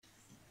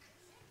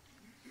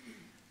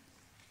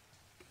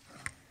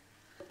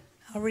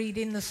Our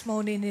reading this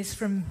morning is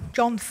from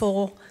John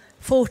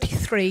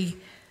 4:43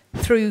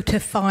 through to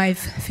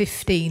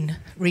 5:15,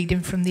 reading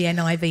from the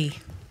NIV.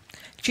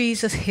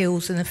 Jesus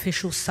heals an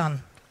official's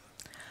son.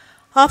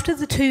 After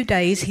the 2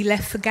 days, he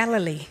left for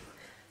Galilee.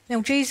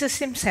 Now Jesus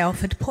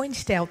himself had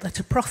pointed out that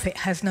a prophet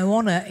has no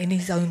honour in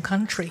his own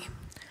country.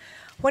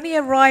 When he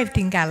arrived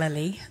in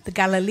Galilee, the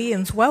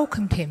Galileans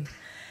welcomed him.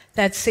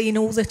 They had seen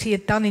all that he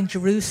had done in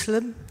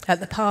Jerusalem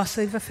at the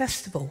Passover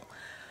festival,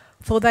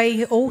 for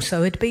they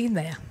also had been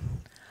there.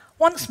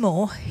 Once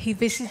more, he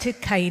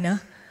visited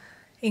Cana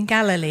in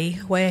Galilee,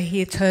 where he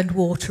had turned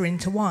water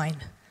into wine.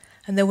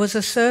 And there was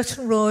a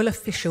certain royal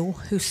official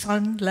whose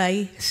son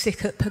lay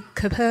sick at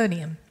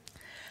Capernaum.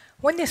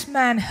 When this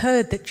man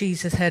heard that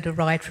Jesus had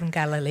arrived from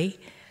Galilee,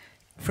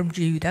 from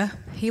Judah,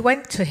 he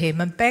went to him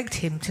and begged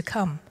him to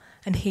come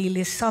and heal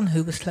his son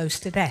who was close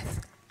to death.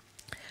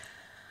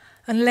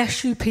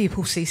 "Unless you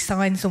people see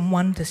signs and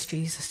wonders,"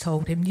 Jesus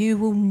told him, "you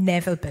will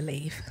never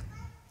believe."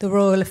 The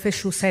royal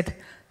official said,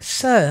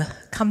 "Sir,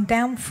 come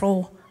down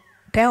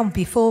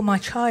before my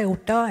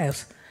child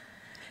dies."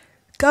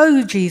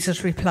 "Go,"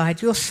 Jesus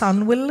replied, "your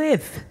son will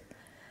live."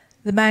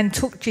 The man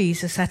took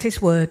Jesus at his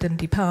word and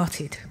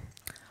departed.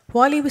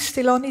 While he was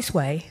still on his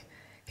way,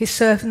 his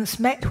servants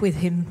met with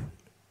him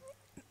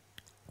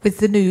with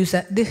the news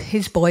that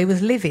his boy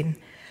was living.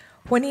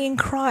 When he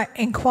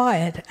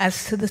inquired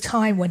as to the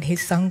time when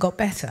his son got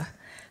better,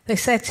 they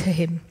said to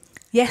him,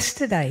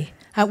 "Yesterday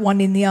at 1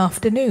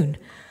 p.m,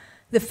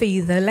 the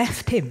fever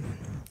left him."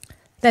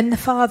 Then the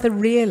father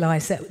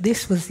realized that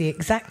this was the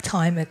exact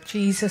time that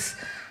Jesus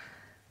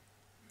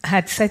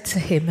had said to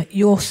him,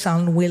 "Your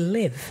son will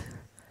live."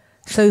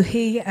 So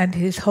he and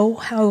his whole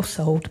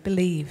household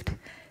believed.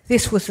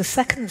 This was the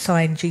second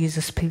sign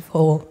Jesus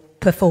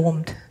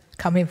performed,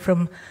 coming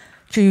from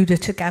Judah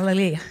to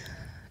Galilee.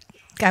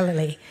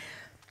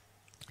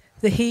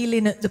 The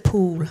healing at the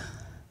pool.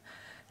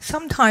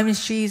 Sometime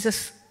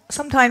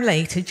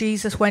later,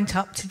 Jesus went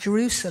up to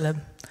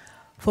Jerusalem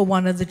for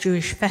one of the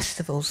Jewish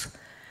festivals.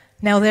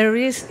 Now there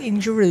is in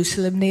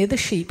Jerusalem near the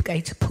sheep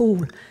gate a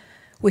pool,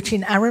 which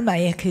in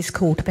Aramaic is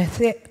called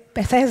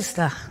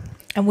Bethesda,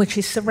 and which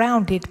is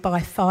surrounded by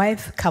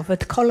 5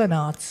 covered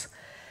colonnades.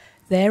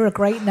 There a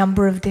great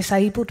number of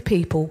disabled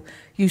people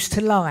used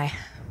to lie: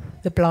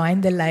 the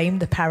blind, the lame,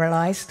 the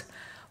paralyzed.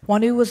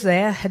 One who was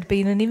there had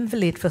been an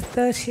invalid for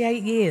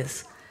 38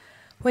 years.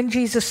 When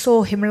Jesus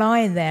saw him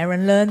lying there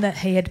and learned that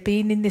he had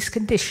been in this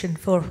condition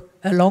for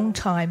a long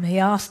time, he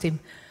asked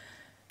him,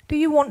 "Do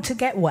you want to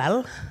get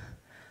well?"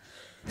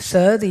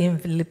 "Sir," the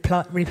invalid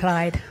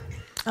replied,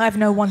 "I have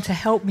no one to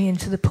help me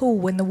into the pool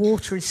when the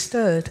water is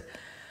stirred.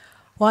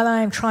 While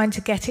I am trying to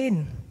get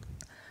in,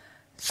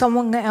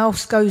 someone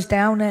else goes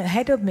down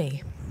ahead of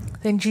me."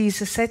 Then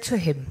Jesus said to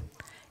him,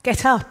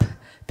 "Get up,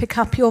 pick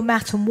up your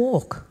mat and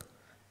walk."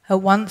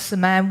 At once the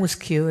man was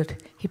cured.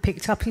 He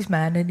picked up his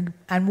mat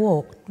and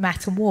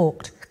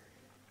walked.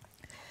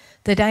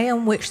 The day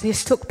on which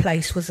this took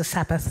place was a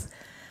Sabbath,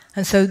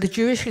 and so the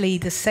Jewish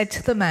leaders said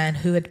to the man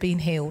who had been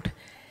healed,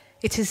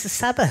 "It is the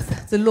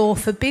Sabbath. The law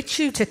forbids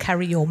you to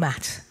carry your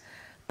mat."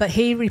 But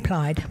he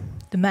replied,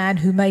 "The man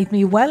who made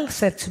me well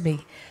said to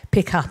me,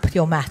 'Pick up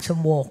your mat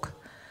and walk.'"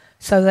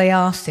 So they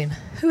asked him,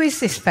 "Who is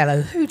this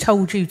fellow? Who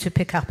told you to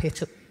pick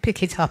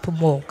it up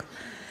and walk?"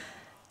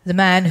 The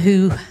man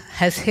who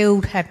has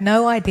healed had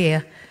no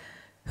idea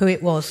who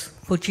it was,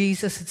 for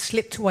Jesus had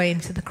slipped away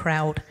into the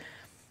crowd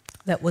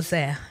that was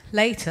there.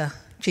 Later,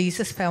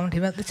 Jesus found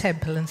him at the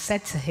temple and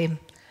said to him,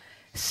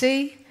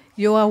 "See,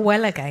 you are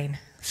well again.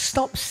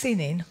 Stop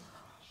sinning,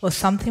 or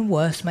something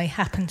worse may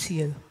happen to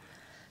you."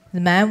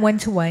 The man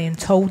went away and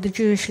told the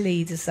Jewish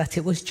leaders that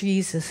it was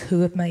Jesus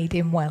who had made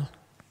him well.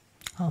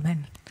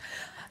 Amen.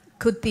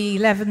 Could the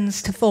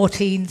 11s to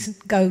 14s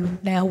go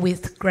now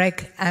with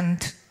Greg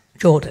and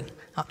Jordan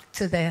up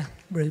to their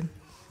room?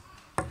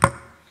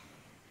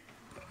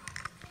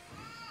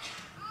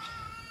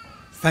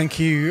 Thank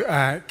you,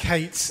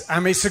 Kate.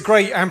 It's a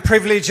great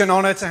privilege and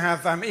honour to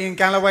have Ian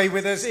Galloway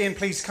with us. Ian,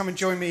 please come and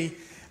join me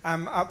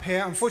up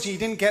here. Unfortunately, you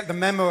didn't get the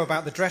memo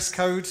about the dress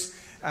codes.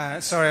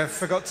 Sorry, I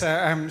forgot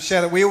to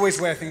share that we always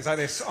wear things like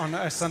this on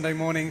a Sunday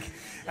morning.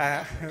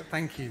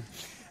 Thank you.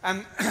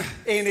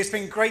 Ian, it's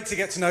been great to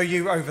get to know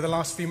you over the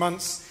last few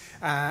months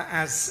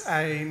as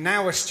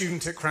now a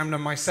student at Cramner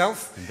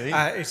myself. Indeed.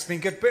 It's been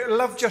good, but I'd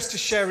love just to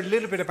share a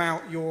little bit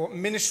about your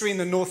ministry in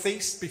the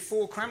Northeast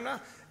before Cramner,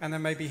 and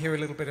then maybe hear a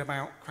little bit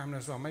about Cramner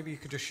as well. Maybe you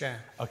could just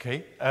share.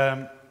 Okay.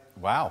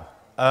 Wow.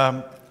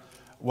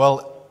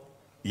 Well,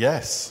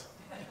 yes.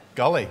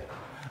 Golly.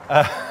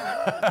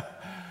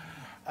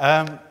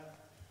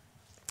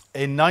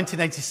 In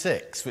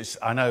 1986, which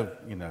I know,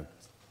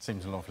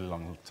 seems an awfully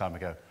long time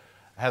ago,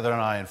 Heather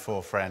and I and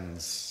 4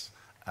 friends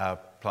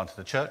planted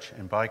a church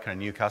in Byker in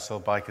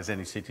Newcastle. Byker's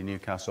inner city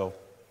Newcastle.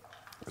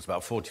 It was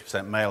about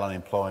 40% male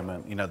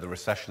unemployment. The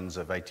recessions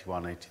of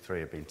 81, 83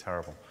 have been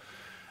terrible.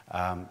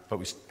 But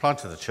we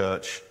planted the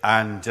church,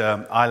 and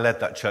I led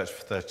that church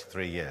for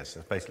 33 years.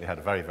 I basically had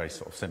a very, very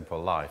sort of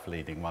simple life,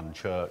 leading one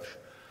church.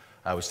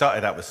 We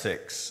started out with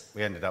 6.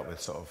 We ended up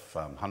with sort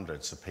of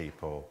hundreds of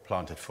people,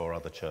 planted 4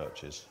 other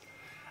churches.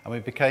 And we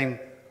became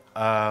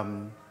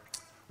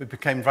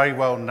very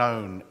well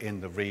known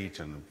in the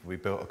region. We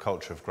built a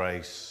culture of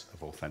grace,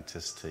 of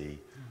authenticity,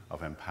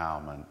 of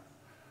empowerment,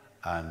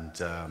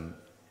 and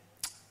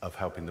of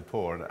helping the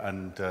poor.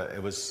 And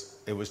it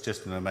was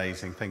just an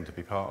amazing thing to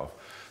be part of.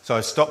 So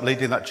I stopped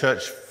leading that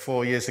church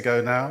 4 years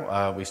ago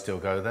now. We still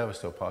go there. We're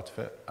still part of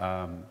it.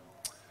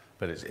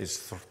 But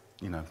it's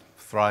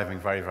thriving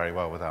very, very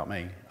well without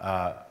me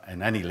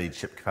in any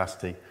leadership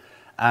capacity.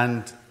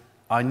 And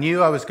I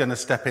knew I was going to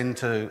step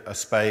into a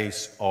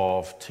space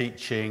of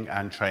teaching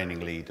and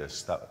training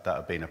leaders. That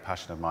had been a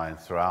passion of mine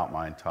throughout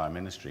my entire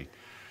ministry.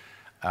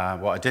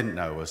 What I didn't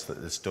know was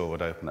that this door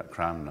would open at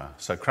Cranmer.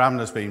 So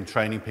Cranmer's been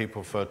training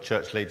people for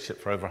church leadership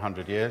for over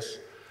 100 years.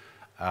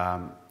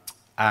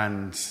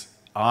 And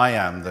I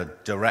am the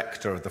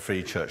director of the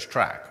Free Church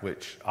Track,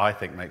 which I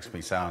think makes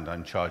me sound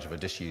in charge of a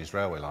disused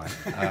railway line.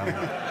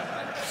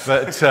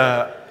 But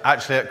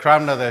actually at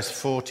Cranmer there's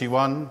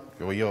 41.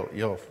 Well,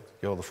 you're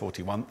the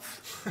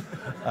 41th.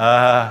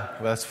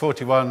 There's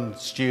 41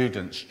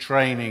 students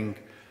training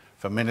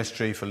for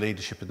ministry, for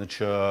leadership in the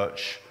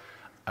church,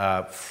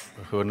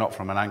 who are not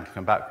from an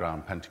Anglican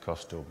background,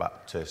 Pentecostal,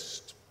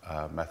 Baptist,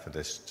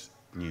 Methodist,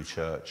 New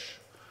Church.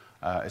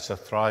 It's a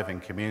thriving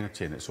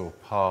community, and it's all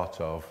part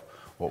of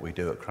what we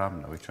do at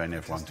Cranmer. We train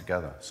everyone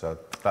together. So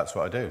that's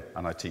what I do,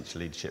 and I teach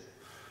leadership,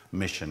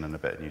 mission, and a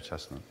bit of New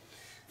Testament.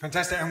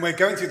 Fantastic. And we're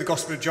going through the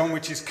Gospel of John,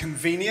 which is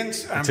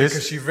convenient It is.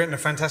 Because you've written a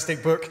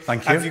fantastic book.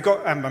 Thank you. Have you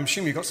got? I'm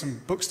assuming you've got some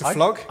books to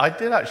flog. I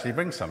did actually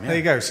bring some, yeah. There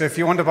you go. So if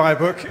you want to buy a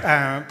book,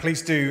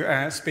 please do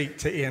speak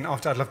to Ian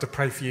after. I'd love to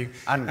pray for you.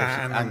 And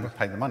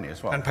pay the money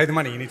as well. And pay the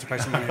money. You need to pay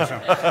some money as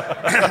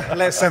well.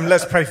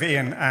 Let's pray for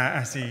Ian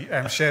as he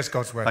shares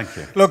God's word. Thank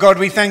you. Lord God,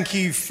 we thank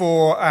you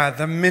for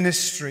the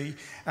ministry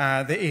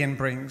that Ian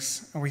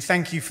brings. And we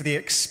thank you for the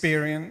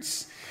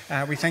experience.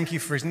 We thank you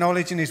for his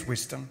knowledge and his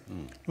wisdom.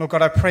 Lord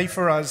God, I pray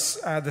for us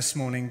this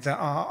morning that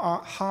our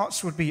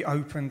hearts would be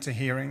open to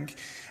hearing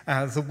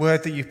the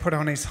word that you put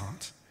on his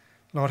heart.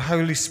 Lord,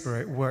 Holy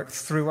Spirit, work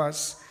through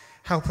us.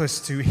 Help us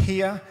to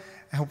hear,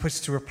 help us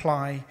to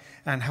apply,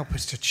 and help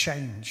us to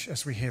change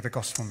as we hear the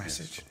gospel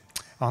message.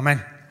 Yes.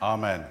 Amen.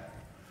 Amen.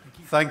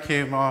 Thank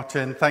you,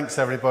 Martin. Thanks,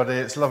 everybody.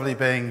 It's lovely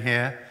being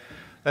here.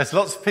 There's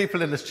lots of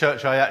people in this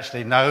church I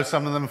actually know,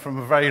 some of them from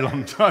a very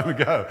long time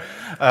ago.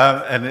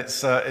 And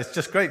it's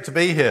just great to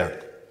be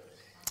here.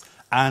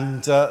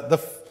 And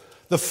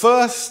the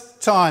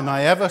first time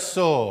I ever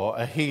saw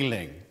a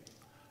healing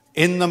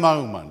in the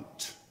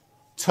moment,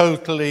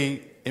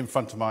 totally in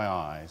front of my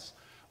eyes,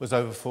 was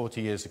over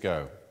 40 years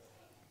ago.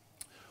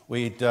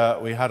 We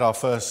had our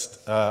first,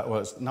 well,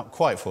 it's not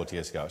quite 40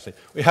 years ago, actually.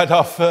 We had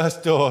our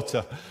first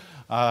daughter,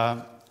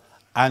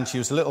 and she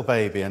was a little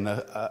baby,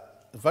 and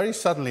very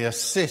suddenly a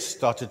cyst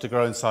started to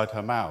grow inside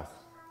her mouth,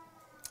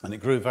 and it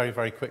grew very,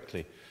 very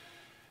quickly.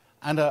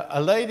 And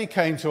a lady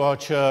came to our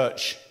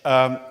church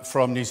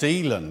from New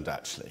Zealand,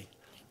 actually,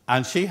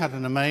 and she had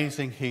an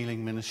amazing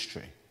healing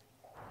ministry.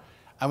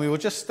 And we were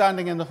just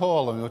standing in the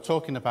hall, and we were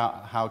talking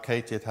about how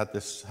Katie had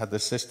this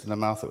cyst in her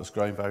mouth that was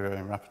growing very,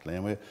 very rapidly.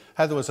 And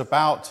Heather was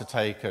about to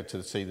take her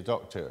to see the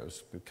doctor. It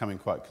was becoming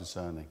quite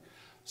concerning.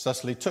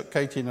 Cecily took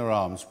Katie in her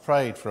arms,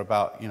 prayed for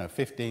about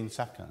 15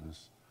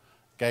 seconds,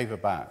 gave her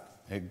back.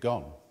 It had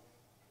gone.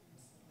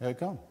 It had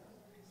gone.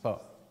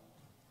 Thought,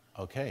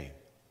 okay,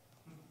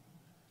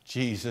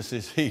 Jesus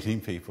is healing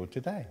people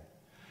today.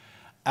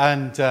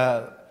 And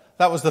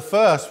that was the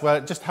first, where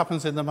it just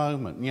happens in the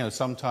moment.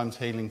 Sometimes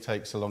healing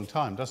takes a long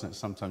time, doesn't it?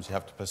 Sometimes you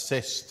have to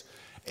persist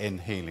in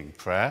healing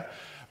prayer.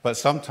 But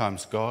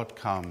sometimes God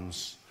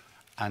comes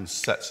and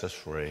sets us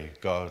free.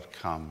 God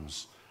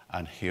comes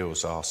and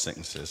heals our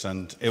sicknesses.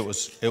 And it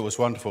was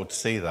wonderful to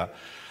see that.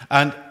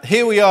 And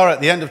here we are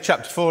at the end of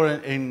chapter 4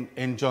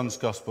 in John's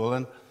Gospel.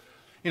 And,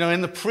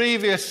 in the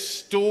previous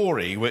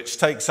story, which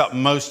takes up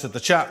most of the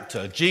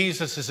chapter,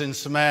 Jesus is in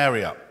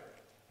Samaria.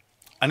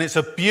 And it's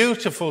a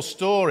beautiful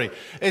story.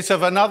 It's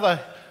of another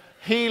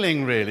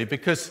healing, really,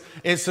 because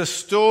it's a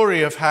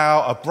story of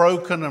how a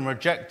broken and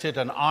rejected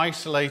and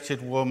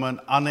isolated woman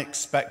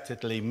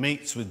unexpectedly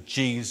meets with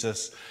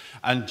Jesus.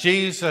 And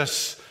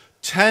Jesus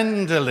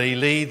tenderly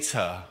leads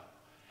her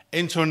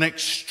into an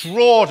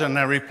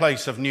extraordinary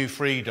place of new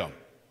freedom,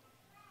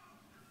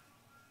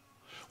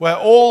 where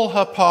all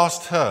her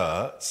past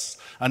hurts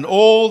and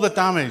all the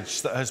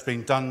damage that has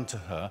been done to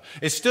her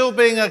is still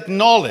being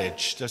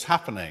acknowledged as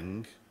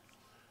happening,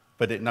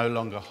 but it no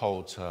longer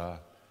holds her,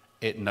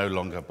 it no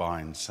longer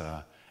binds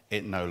her,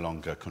 it no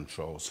longer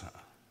controls her.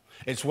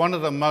 It's one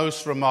of the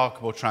most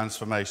remarkable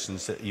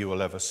transformations that you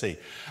will ever see.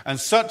 And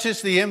such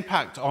is the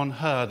impact on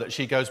her that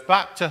she goes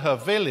back to her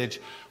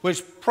village,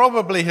 which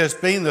probably has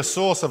been the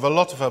source of a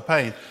lot of her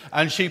pain,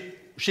 and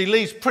she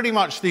leads pretty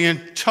much the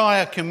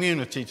entire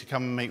community to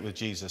come and meet with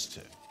Jesus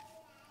too.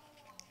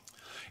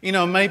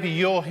 Maybe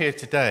you're here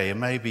today and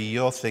maybe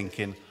you're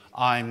thinking,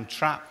 I'm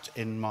trapped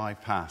in my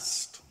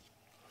past.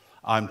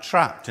 I'm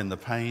trapped in the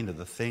pain of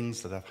the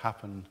things that have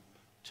happened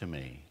to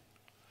me.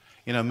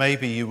 You know,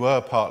 maybe you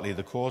were partly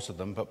the cause of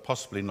them, but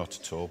possibly not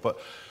at all. But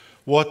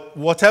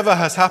whatever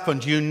has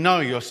happened, you know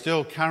you're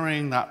still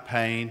carrying that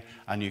pain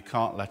and you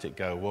can't let it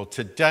go. Well,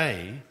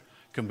 today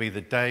can be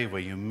the day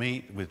where you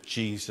meet with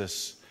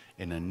Jesus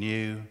in a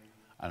new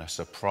and a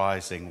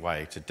surprising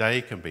way.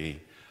 Today can be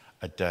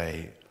a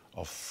day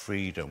of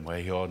freedom where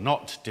you're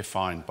not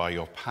defined by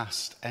your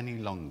past any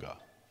longer.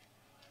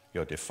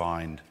 You're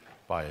defined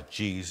by a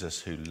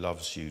Jesus who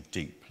loves you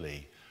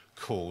deeply,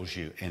 calls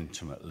you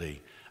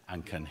intimately,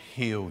 and can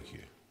heal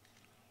you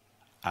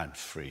and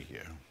free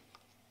you.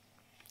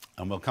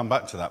 And we'll come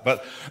back to that.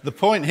 But the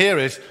point here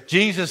is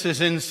Jesus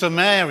is in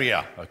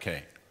Samaria,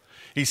 okay.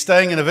 He's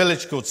staying in a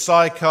village called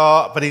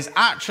Sychar, but he's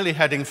actually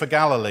heading for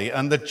Galilee.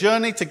 And the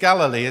journey to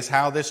Galilee is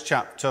how this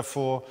chapter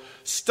 4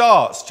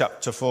 starts.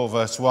 Chapter 4,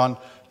 verse 1.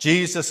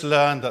 Jesus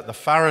learned that the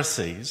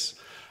Pharisees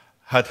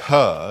had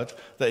heard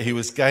that he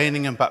was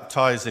gaining and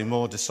baptizing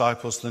more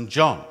disciples than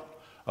John.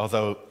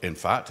 Although, in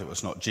fact, it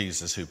was not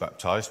Jesus who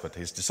baptized, but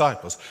his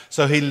disciples.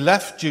 So he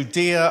left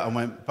Judea and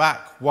went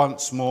back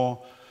once more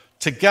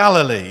to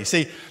Galilee. You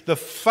see, the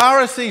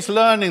Pharisees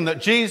learning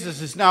that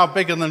Jesus is now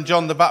bigger than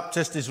John the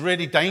Baptist is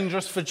really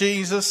dangerous for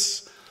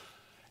Jesus.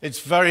 It's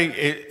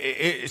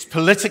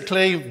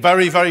politically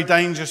very, very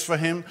dangerous for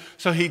him.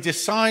 So he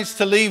decides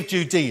to leave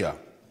Judea,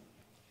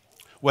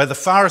 where the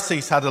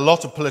Pharisees had a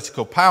lot of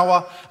political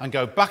power, and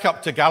go back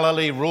up to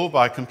Galilee, ruled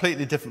by a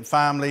completely different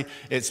family.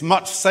 It's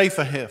much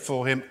safer here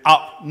for him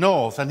up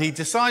north. And he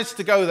decides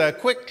to go there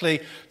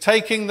quickly,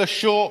 taking the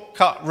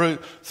shortcut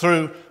route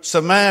through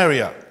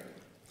Samaria.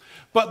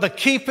 But the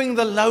keeping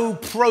the low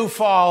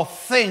profile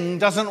thing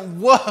doesn't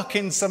work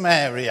in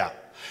Samaria.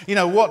 You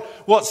know,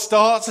 what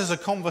starts as a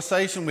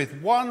conversation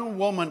with one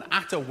woman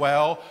at a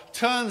well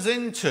turns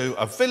into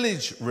a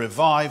village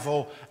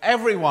revival.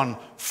 Everyone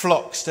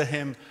flocks to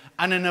him.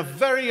 And in a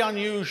very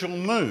unusual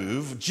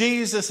move,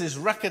 Jesus is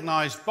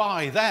recognized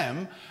by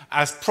them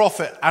as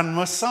prophet and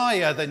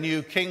Messiah, the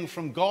new king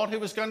from God who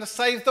was going to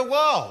save the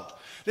world.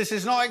 This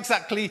is not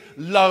exactly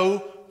low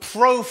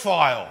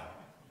profile.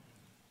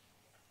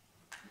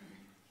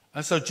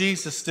 And so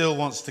Jesus still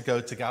wants to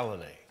go to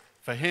Galilee.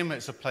 For him,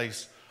 it's a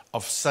place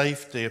of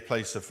safety, a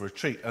place of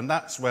retreat. And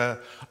that's where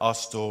our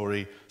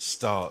story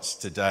starts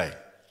today.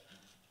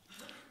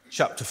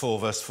 Chapter 4,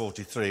 verse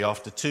 43.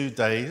 After 2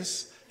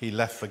 days, he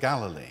left for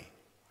Galilee.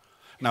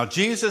 Now,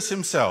 Jesus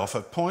himself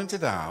had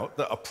pointed out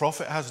that a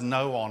prophet has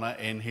no honor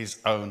in his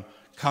own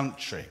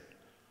country.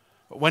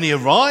 But when he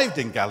arrived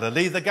in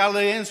Galilee, the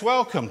Galileans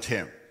welcomed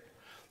him.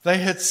 They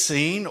had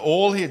seen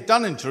all he had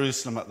done in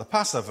Jerusalem at the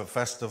Passover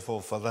festival,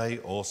 for they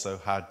also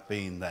had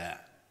been there.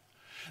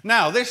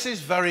 Now, this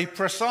is very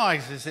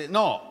precise, is it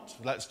not?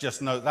 Let's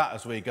just note that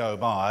as we go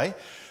by.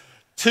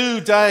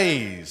 2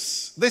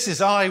 days. This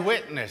is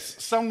eyewitness.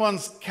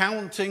 Someone's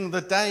counting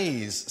the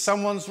days.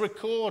 Someone's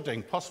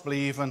recording,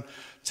 possibly even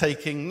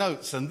taking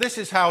notes. And this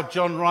is how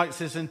John writes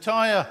his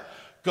entire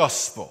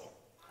gospel.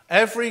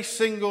 Every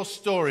single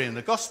story in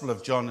the Gospel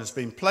of John has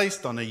been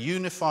placed on a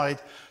unified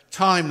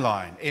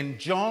timeline. In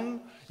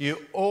John, you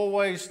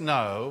always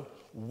know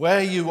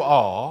where you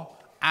are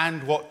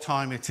and what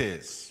time it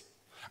is.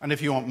 And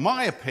if you want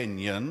my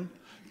opinion,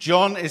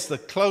 John is the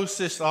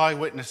closest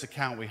eyewitness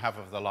account we have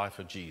of the life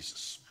of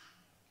Jesus.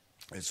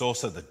 It's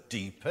also the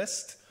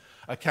deepest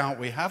account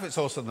we have. It's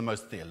also the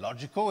most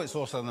theological. It's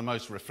also the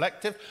most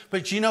reflective.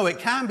 But you know, it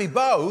can be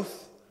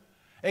both.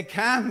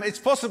 It's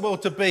possible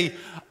to be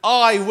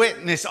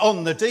eyewitness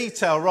on the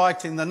detail,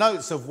 writing the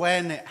notes of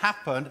when it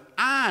happened,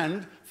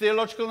 and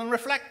theological and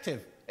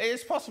reflective. It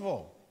is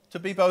possible to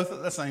be both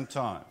at the same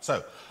time.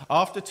 So,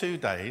 after 2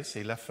 days,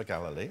 he left for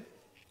Galilee.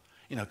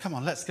 You know, come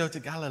on, let's go to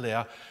Galilee.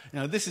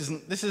 This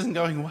isn't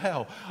going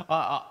well.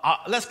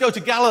 Let's go to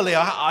Galilee.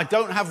 I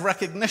don't have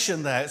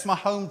recognition there. It's my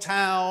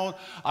hometown.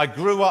 I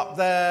grew up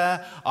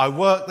there. I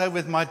worked there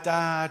with my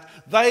dad.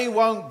 They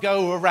won't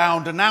go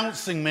around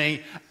announcing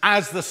me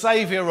as the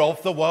savior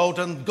of the world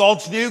and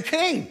God's new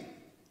king.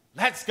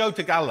 Let's go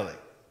to Galilee.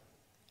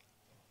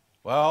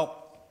 Well,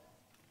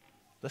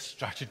 the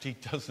strategy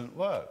doesn't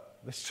work.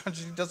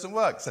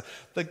 So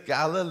the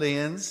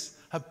Galileans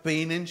have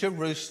been in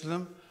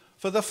Jerusalem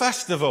for the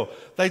festival.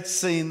 They'd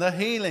seen the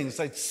healings.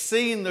 They'd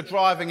seen the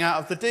driving out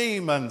of the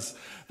demons.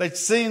 They'd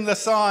seen the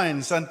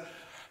signs.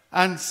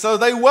 And so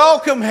they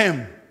welcome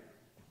him.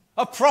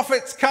 A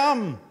prophet's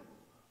come.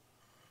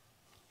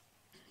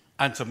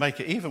 And to make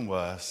it even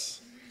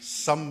worse,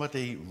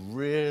 somebody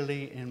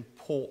really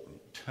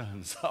important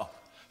turns up.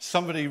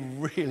 Somebody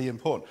really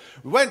important.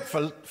 We went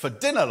for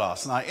dinner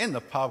last night in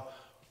the pub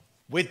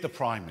with the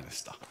Prime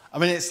Minister. I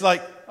mean, it's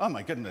like, oh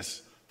my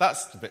goodness,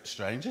 that's a bit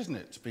strange, isn't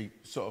it, to be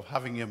sort of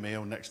having your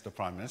meal next to the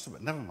Prime Minister?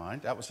 But never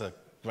mind, that was a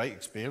great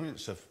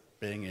experience of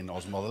being in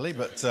Osmotherley.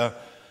 But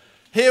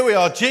here we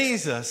are,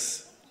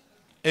 Jesus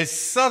is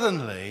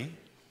suddenly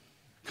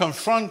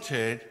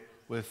confronted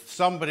with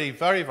somebody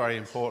very, very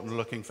important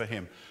looking for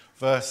him.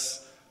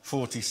 Verse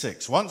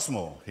 46, once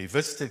more, he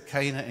visited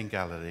Cana in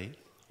Galilee,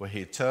 where he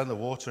had turned the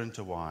water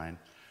into wine,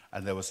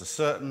 and there was a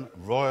certain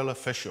royal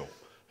official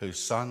whose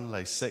son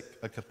lay sick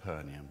at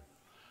Capernaum.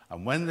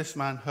 And when this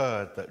man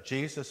heard that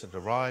Jesus had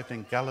arrived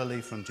in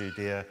Galilee from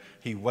Judea,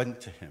 he went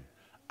to him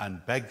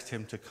and begged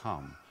him to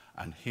come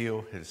and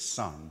heal his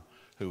son,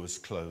 who was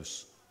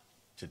close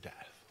to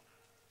death.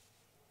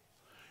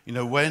 You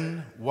know,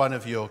 when one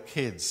of your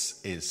kids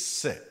is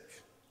sick,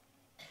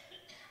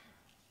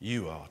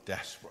 you are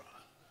desperate.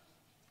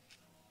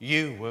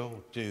 You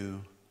will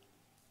do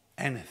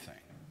anything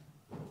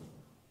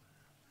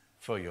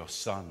for your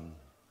son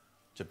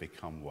to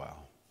become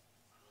well.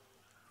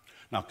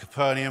 Now,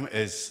 Capernaum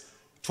is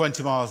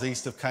 20 miles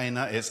east of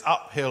Cana. It's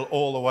uphill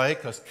all the way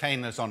because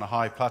Cana is on a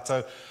high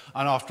plateau.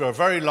 And after a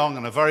very long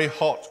and a very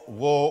hot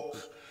walk,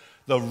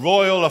 the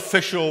royal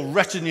official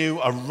retinue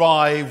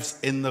arrives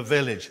in the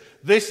village.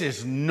 This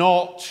is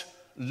not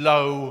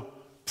low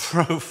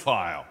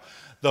profile.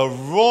 The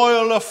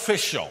royal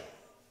official,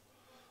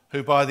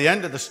 who by the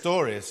end of the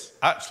story is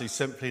actually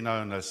simply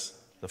known as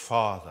the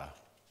father,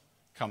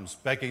 comes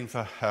begging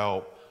for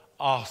help,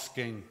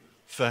 asking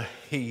for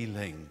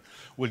healing.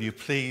 Will you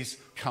please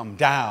come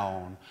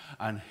down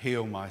and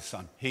heal my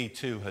son? He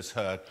too has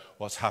heard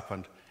what's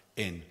happened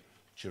in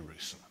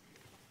Jerusalem.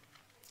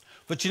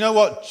 But you know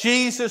what?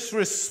 Jesus'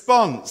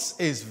 response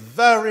is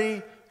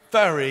very,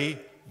 very,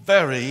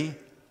 very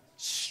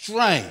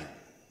strange.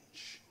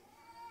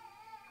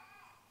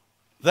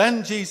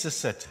 Then Jesus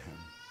said to him,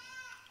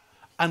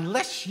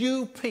 unless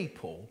you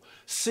people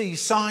see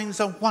signs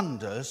and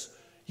wonders,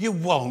 you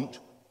won't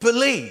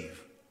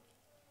believe.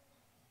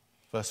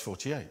 Verse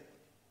 48.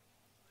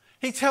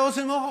 He tells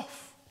him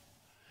off.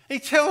 He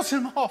tells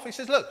him off. He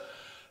says, look,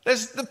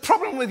 the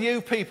problem with you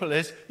people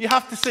is you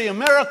have to see a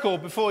miracle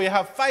before you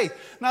have faith.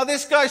 Now,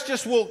 this guy's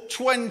just walked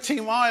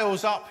 20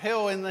 miles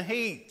uphill in the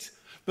heat,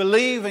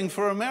 believing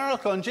for a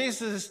miracle. And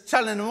Jesus is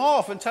telling him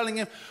off and telling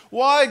him,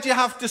 why do you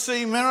have to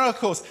see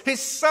miracles?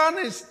 His son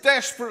is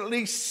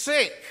desperately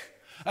sick.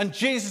 And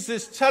Jesus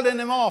is telling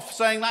him off,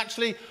 saying,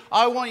 actually,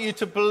 I want you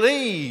to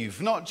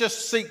believe, not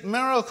just seek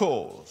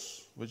miracles,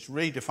 which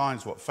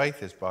redefines what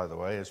faith is, by the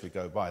way, as we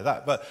go by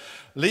that. But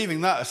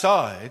leaving that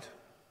aside,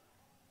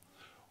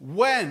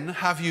 when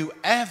have you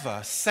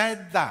ever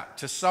said that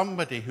to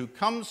somebody who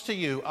comes to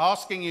you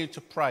asking you to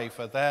pray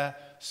for their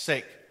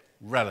sick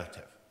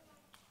relative?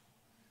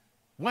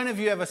 When have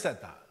you ever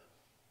said that?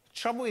 The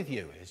trouble with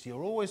you is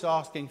you're always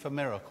asking for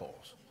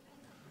miracles.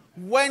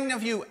 When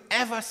have you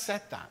ever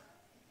said that?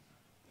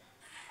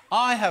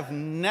 I have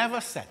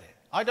never said it.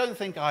 I don't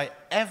think I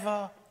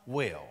ever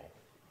will.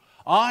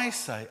 I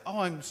say,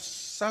 oh, I'm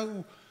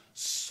so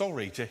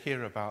sorry to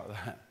hear about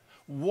that.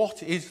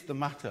 What is the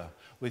matter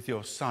with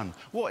your son?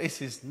 What is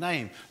his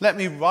name? Let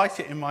me write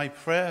it in my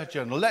prayer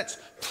journal. Let's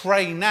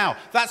pray now.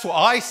 That's what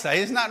I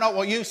say. Isn't that not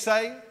what you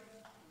say?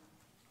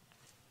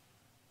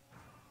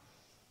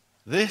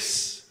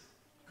 This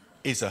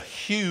is a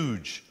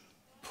huge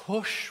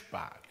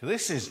pushback.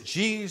 This is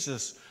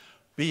Jesus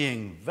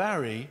being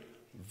very,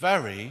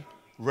 very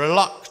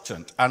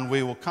reluctant. And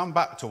we will come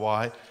back to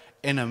why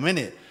in a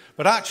minute.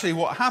 But actually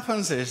what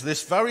happens is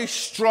this very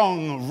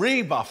strong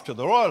rebuff to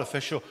the royal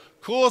official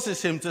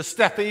causes him to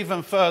step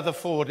even further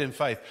forward in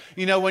faith.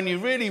 You know, when you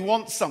really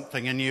want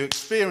something and you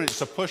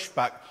experience a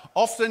pushback,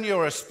 often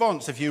your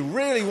response, if you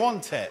really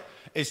want it,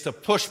 is to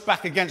push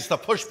back against the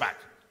pushback.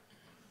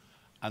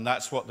 And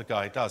that's what the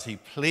guy does. He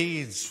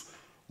pleads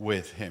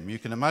with him. You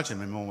can imagine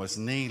him almost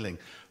kneeling.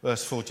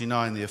 Verse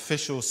 49, the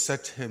official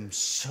said to him,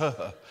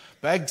 Sir,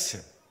 begs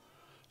him,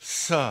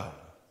 Sir,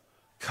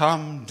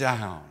 come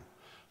down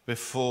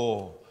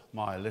before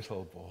my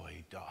little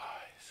boy dies.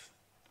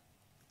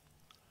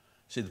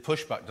 See, the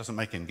pushback doesn't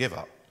make him give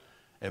up.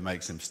 It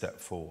makes him step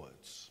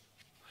forwards.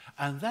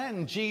 And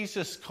then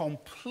Jesus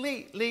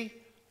completely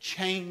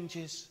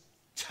changes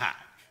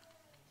tack.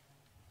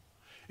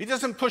 He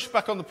doesn't push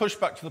back on the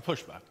pushback to the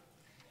pushback.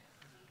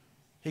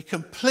 He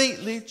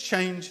completely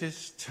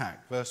changes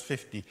tack. Verse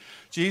 50.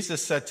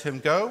 Jesus said to him,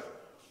 Go,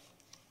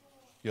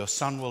 your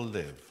son will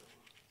live.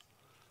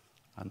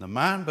 And the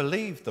man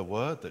believed the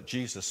word that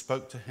Jesus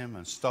spoke to him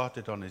and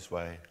started on his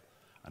way.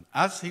 And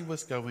as he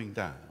was going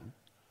down,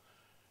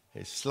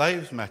 his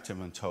slaves met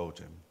him and told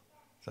him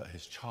that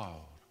his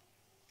child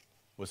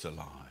was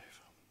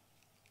alive.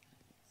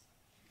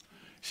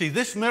 See,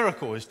 this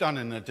miracle is done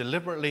in a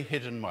deliberately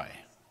hidden way.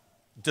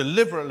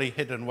 Deliberately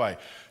hidden way.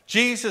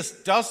 Jesus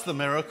does the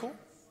miracle,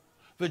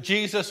 but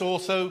Jesus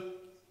also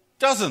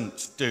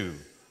doesn't do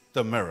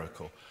the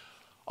miracle.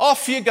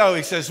 Off you go,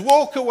 he says,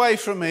 walk away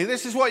from me.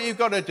 This is what you've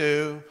got to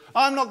do.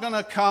 I'm not going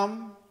to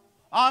come.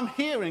 I'm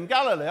here in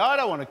Galilee. I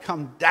don't want to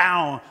come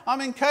down.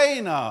 I'm in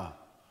Cana.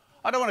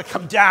 I don't want to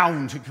come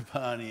down to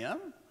Capernaum.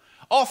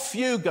 Off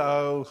you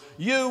go.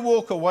 You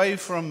walk away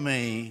from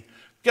me.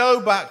 Go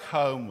back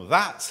home.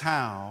 That's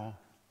how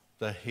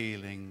the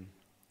healing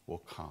will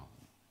come.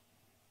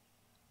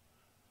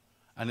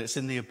 And it's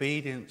in the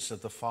obedience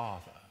of the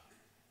Father.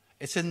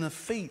 It's in the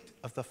feet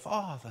of the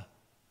Father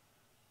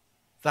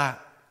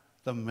that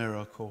the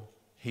miracle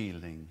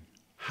healing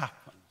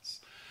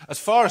happens. As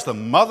far as the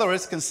mother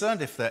is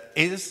concerned, if there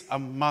is a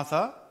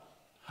mother,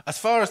 as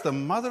far as the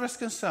mother is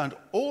concerned,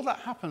 all that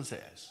happens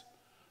is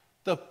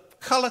the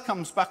colour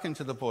comes back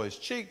into the boy's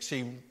cheeks.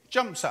 He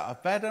jumps out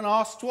of bed and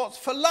asks, "What's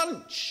for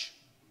lunch?"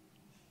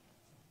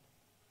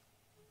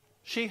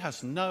 She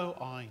has no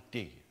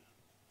idea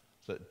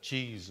that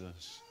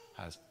Jesus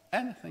has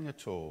anything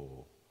at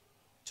all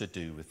to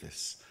do with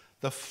this.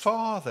 The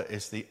Father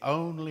is the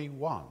only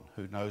one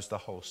who knows the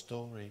whole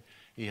story.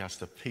 He has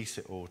to piece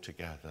it all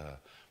together,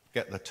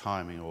 get the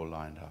timing all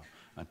lined up,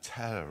 and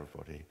tell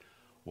everybody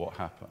what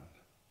happened.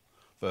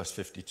 Verse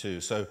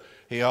 52, so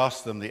he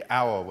asked them the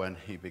hour when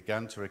he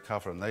began to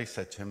recover, and they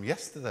said to him,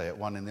 "Yesterday at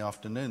 1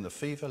 PM, the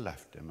fever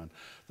left him." And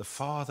the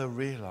father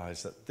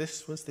realized that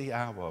this was the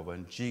hour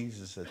when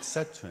Jesus had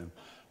said to him,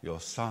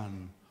 "Your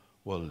son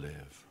will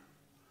live."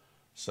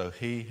 So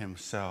he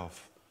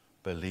himself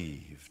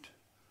believed,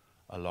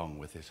 along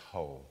with his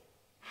whole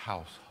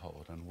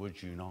household. And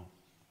would you not?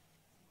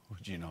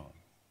 Would you not?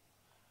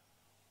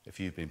 If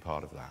you've been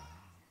part of that.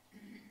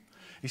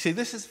 You see,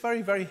 this is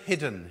very, very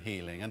hidden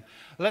healing. And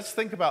let's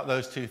think about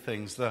those two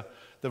things, the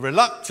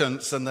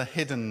reluctance and the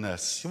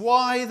hiddenness.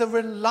 Why the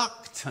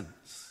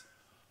reluctance?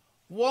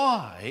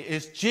 Why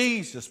is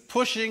Jesus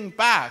pushing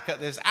back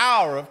at this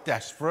hour of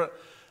desperate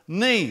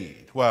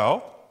need?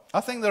 Well,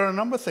 I think there are a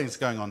number of things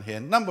going on here.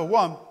 Number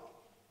one,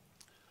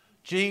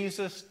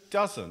 Jesus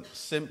doesn't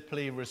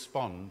simply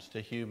respond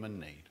to human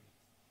need.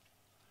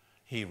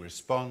 He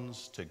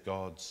responds to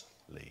God's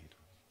lead.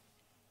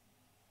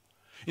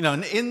 You know,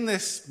 and in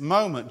this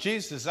moment,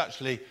 Jesus is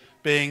actually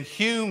being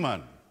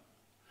human.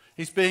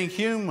 He's being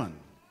human.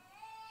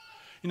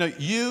 You know,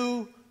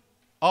 you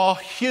are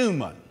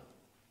human.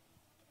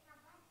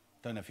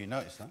 Don't know if you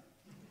noticed that.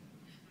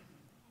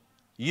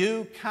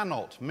 You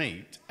cannot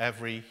meet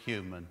every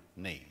human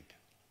need.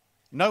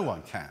 No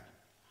one can.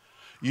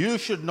 You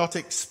should not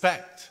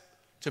expect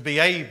to be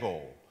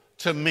able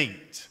to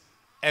meet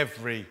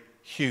every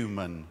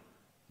human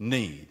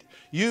need.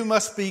 You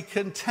must be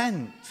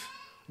content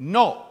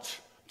not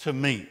to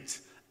meet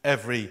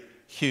every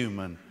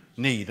human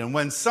need. And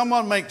when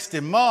someone makes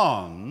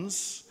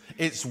demands,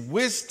 it's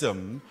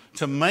wisdom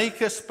to make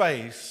a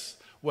space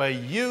where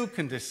you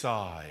can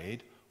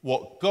decide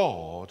what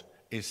God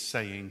is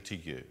saying to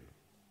you.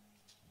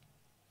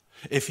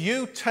 If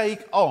you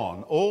take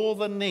on all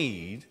the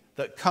need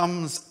that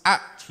comes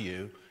at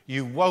you,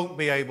 you won't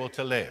be able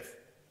to live.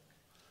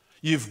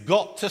 You've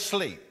got to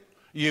sleep.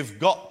 You've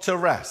got to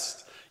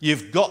rest.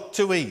 You've got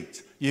to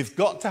eat. You've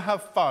got to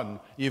have fun.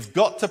 You've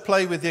got to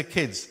play with your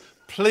kids.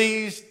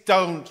 Please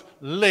don't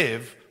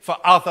live for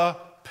other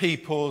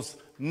people's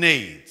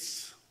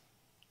needs.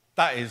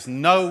 That is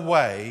no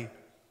way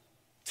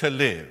to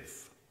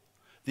live.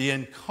 The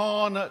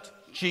incarnate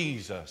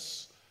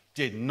Jesus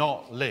did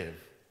not live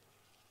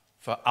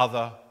for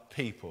other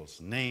people's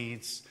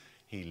needs.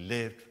 He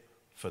lived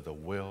for the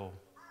will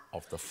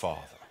of the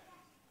Father.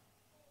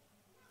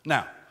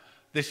 Now,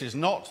 this is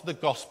not the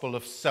gospel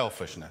of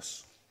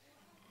selfishness.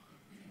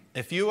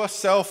 If you are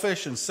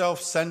selfish and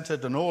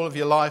self-centered and all of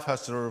your life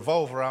has to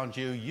revolve around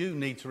you, you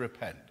need to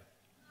repent.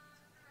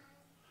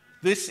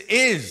 This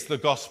is the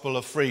gospel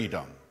of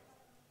freedom.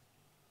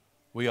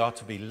 We are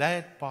to be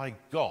led by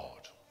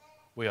God.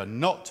 We are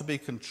not to be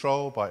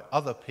controlled by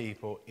other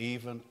people,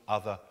 even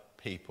other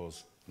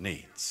people's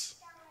needs.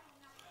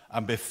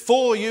 And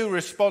before you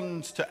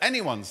respond to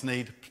anyone's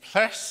need,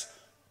 press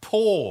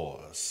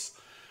pause.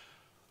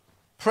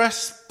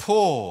 Press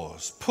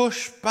pause.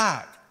 Push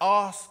back.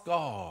 Ask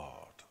God.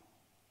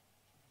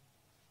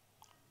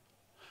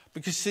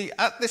 Because, see,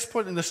 at this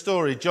point in the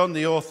story, John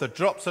the author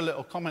drops a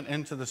little comment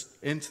into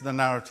the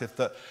narrative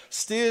that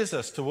steers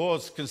us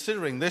towards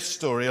considering this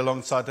story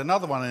alongside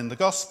another one in the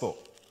Gospel.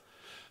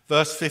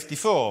 Verse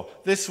 54,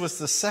 this was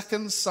the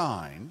second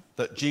sign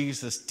that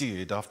Jesus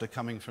did after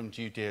coming from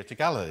Judea to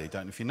Galilee.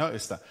 Don't know if you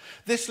noticed that.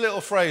 This little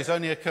phrase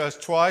only occurs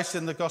twice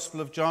in the Gospel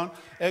of John.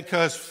 It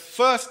occurs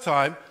first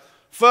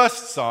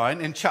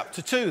sign in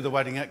chapter 2, the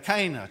wedding at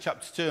Cana.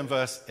 Chapter 2 and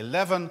verse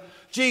 11.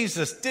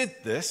 Jesus did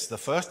this, the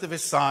first of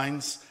his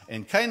signs,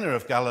 in Cana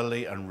of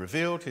Galilee and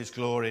revealed his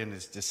glory, and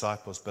his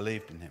disciples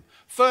believed in him.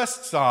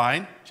 First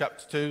sign,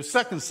 chapter 2.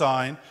 Second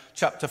sign,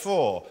 chapter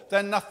 4.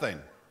 Then nothing.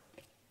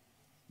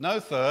 No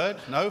third,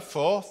 no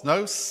fourth,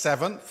 no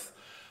seventh.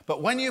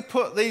 But when you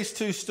put these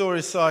two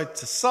stories side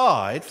to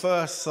side,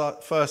 first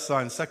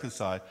sign, second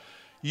sign,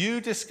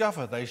 you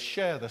discover they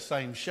share the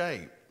same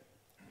shape.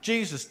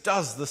 Jesus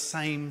does the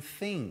same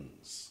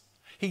things.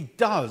 He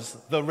does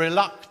the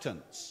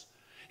reluctance.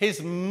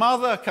 His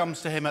mother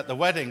comes to him at the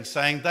wedding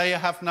saying, they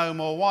have no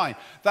more wine.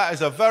 That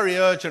is a very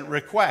urgent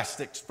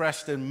request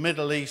expressed in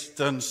Middle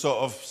Eastern sort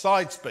of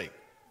side speak.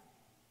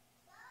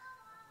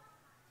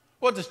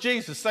 What does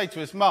Jesus say to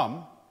his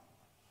mum?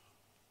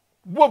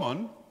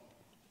 Woman.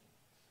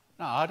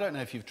 Now, I don't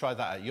know if you've tried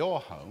that at your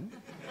home.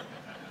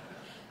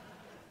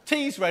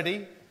 Tea's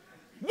ready.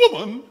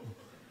 Woman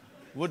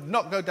would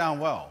not go down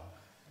well.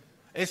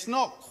 It's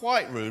not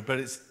quite rude, but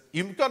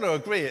you've got to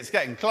agree it's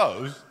getting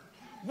close.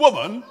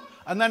 Woman.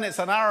 And then it's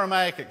an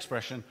Aramaic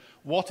expression,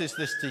 what is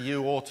this to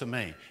you or to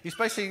me? He's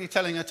basically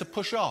telling her to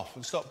push off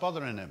and stop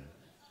bothering him.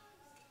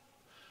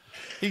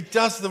 He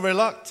does the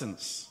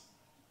reluctance.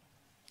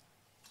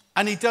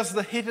 And he does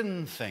the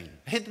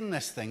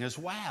hiddenness thing as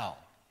well.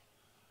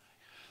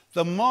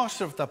 The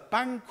master of the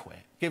banquet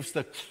gives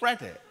the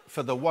credit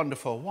for the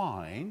wonderful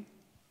wine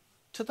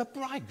to the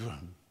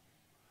bridegroom.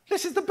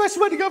 This is the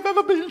best wedding I've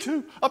ever been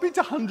to. I've been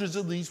to hundreds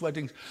of these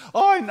weddings.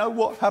 I know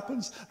what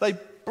happens. They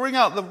bring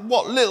out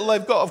what little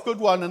they've got of good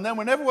wine, and then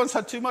when everyone's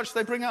had too much,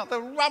 they bring out the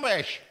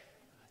rubbish.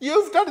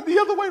 You've done it the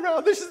other way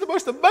around. This is the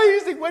most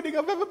amazing wedding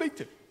I've ever been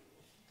to.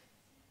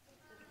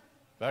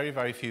 Very,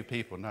 very few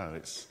people know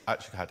it's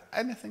actually had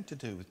anything to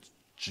do with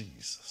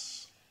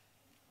Jesus.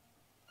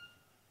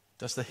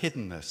 Does the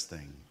hiddenness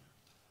thing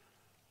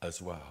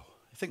as well.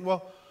 You think,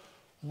 well,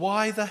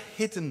 why the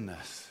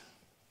hiddenness?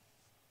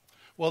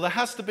 Well, there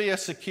has to be a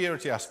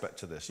security aspect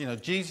to this. You know,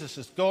 Jesus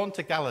has gone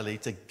to Galilee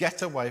to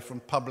get away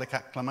from public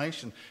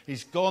acclamation.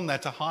 He's gone there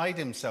to hide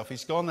himself.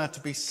 He's gone there to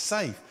be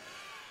safe.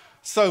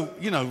 So,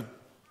 you know,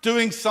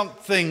 doing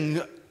something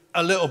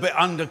a little bit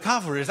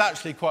undercover is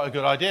actually quite a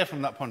good idea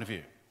from that point of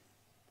view.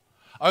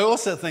 I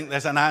also think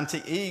there's an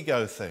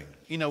anti-ego thing.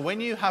 You know,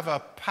 when you have a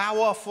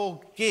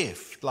powerful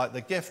gift, like the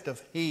gift of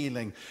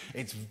healing,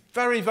 it's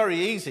very, very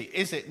easy,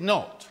 is it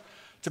not,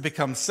 to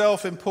become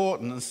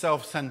self-important and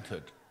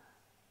self-centered.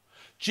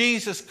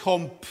 Jesus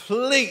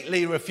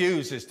completely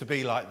refuses to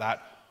be like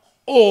that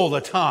all the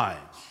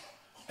time,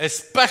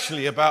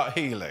 especially about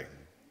healing.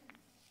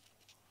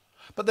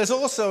 But there's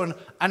also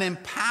an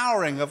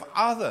empowering of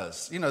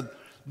others. You know,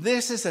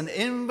 this is an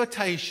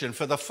invitation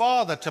for the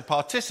Father to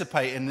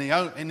participate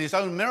in his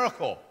own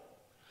miracle.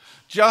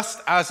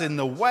 Just as in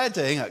the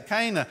wedding at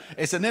Cana,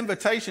 it's an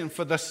invitation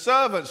for the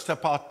servants to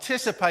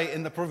participate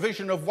in the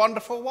provision of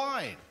wonderful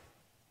wine.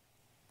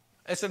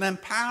 It's an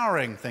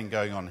empowering thing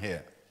going on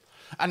here.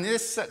 And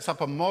this sets up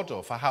a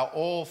model for how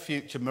all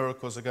future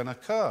miracles are going to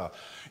occur.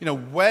 You know,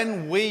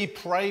 when we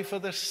pray for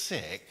the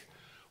sick,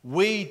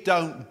 we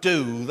don't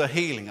do the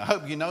healing. I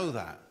hope you know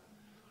that.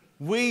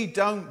 We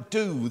don't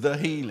do the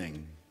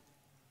healing.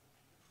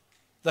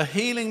 The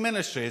healing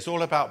ministry is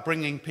all about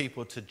bringing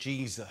people to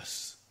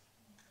Jesus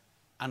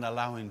and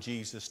allowing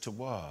Jesus to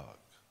work.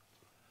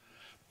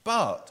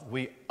 But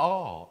we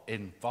are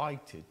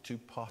invited to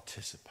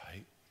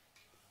participate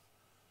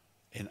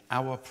in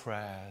our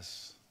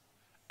prayers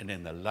and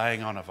in the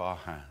laying on of our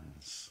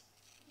hands.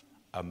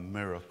 A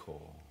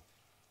miracle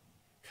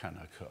can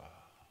occur.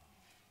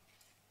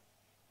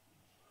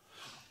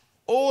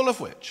 All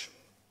of which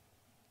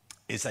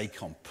is a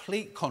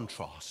complete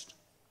contrast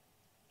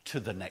to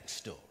the next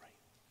story.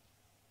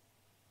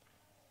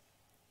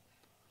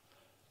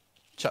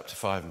 Chapter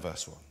 5 and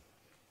verse 1.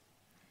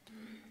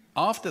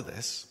 After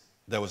this,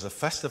 there was a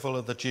festival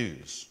of the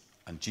Jews,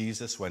 and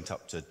Jesus went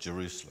up to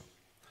Jerusalem.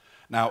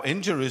 Now,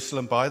 in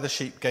Jerusalem, by the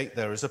sheep gate,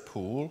 there is a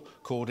pool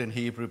called in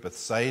Hebrew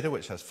Bethsaida,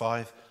 which has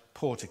 5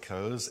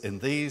 porticos. In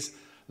these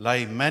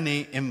lay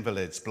many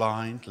invalids,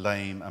 blind,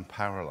 lame, and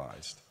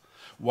paralyzed.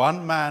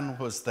 One man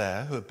was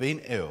there who had been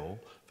ill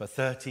for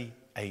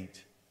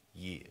 38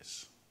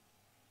 years.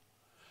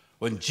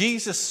 When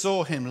Jesus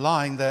saw him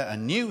lying there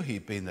and knew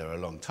he'd been there a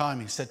long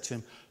time, he said to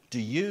him, "Do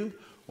you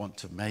want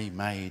to be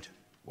made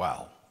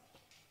well?"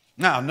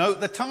 Now, note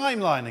the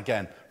timeline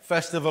again.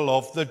 Festival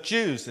of the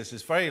Jews. This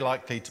is very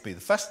likely to be the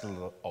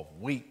festival of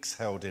weeks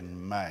held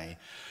in May.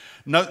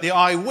 Note the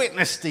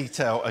eyewitness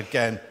detail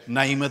again.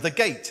 Name of the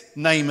gate,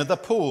 name of the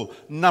pool,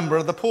 number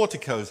of the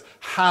porticos,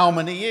 how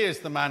many years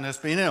the man has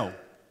been ill.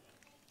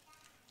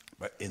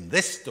 But in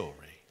this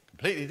story,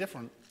 completely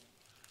different,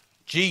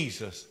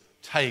 Jesus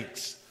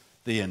takes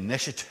the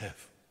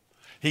initiative.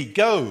 He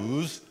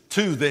goes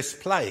to this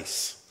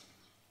place,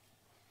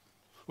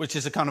 which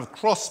is a kind of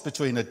cross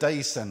between a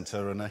day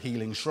center and a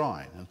healing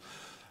shrine. And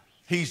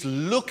he's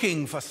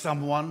looking for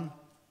someone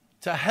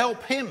to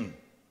help him.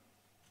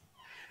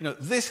 You know,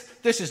 this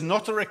is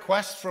not a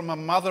request from a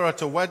mother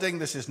at a wedding.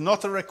 This is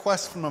not a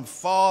request from a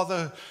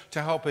father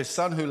to help his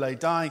son who lay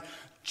dying.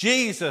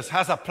 Jesus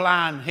has a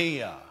plan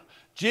here.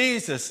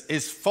 Jesus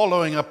is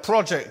following a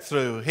project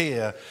through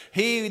here.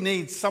 He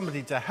needs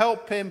somebody to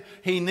help him.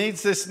 He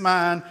needs this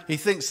man. He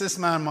thinks this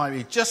man might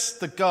be just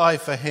the guy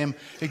for him.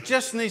 He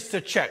just needs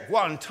to check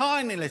one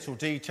tiny little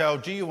detail.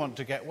 Do you want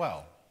to get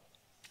well?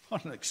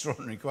 What an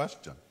extraordinary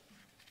question.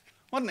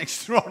 What an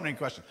extraordinary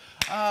question.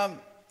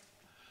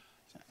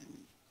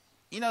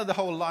 You know the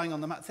whole lying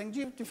on the mat thing? Do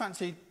you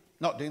fancy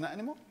not doing that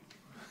anymore?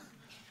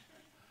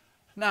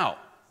 Now,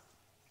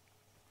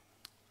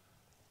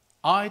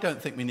 I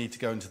don't think we need to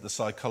go into the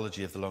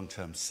psychology of the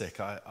long-term sick.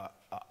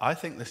 I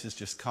think this is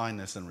just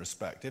kindness and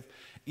respect.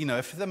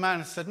 If the man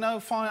had said,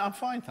 "No, fine, I'm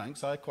fine,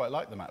 thanks, I quite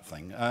like the mat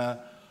thing,"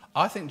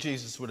 I think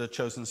Jesus would have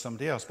chosen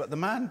somebody else. But the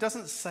man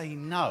doesn't say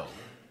no.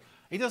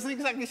 He doesn't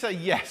exactly say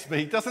yes, but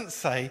he doesn't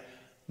say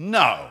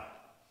no.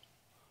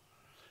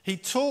 He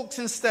talks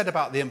instead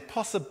about the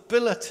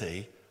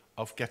impossibility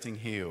of getting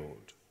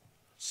healed.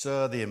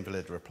 "Sir," the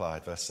invalid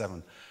replied, verse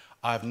 7,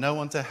 "I have no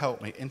one to help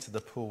me into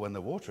the pool when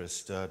the water is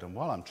stirred, and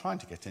while I'm trying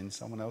to get in,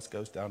 someone else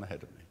goes down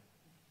ahead of me."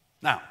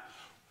 Now,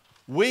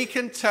 we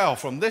can tell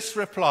from this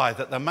reply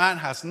that the man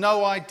has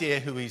no idea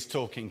who he's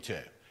talking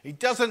to. He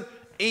doesn't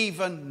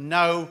even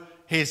know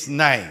his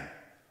name.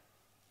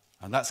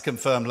 And that's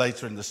confirmed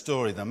later in the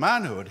story. The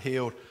man who had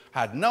healed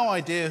had no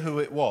idea who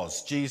it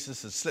was.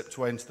 Jesus had slipped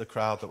away into the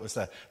crowd that was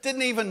there.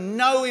 Didn't even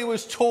know he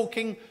was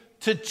talking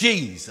to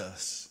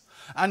Jesus.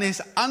 And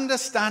his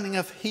understanding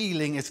of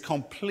healing is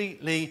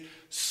completely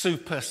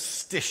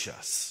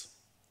superstitious.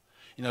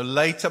 You know,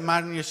 later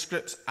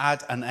manuscripts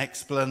add an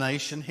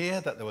explanation here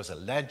that there was a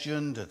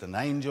legend that an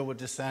angel would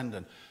descend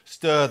and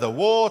stir the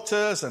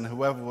waters and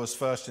whoever was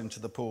first into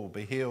the pool would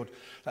be healed.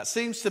 That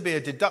seems to be a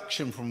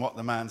deduction from what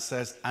the man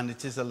says, and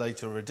it is a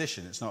later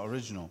addition. It's not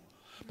original.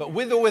 But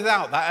with or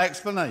without that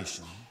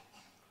explanation,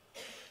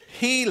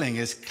 healing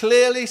is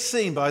clearly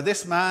seen by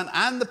this man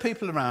and the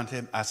people around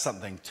him as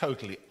something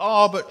totally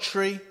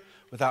arbitrary,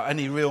 without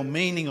any real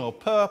meaning or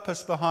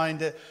purpose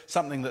behind it,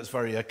 something that's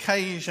very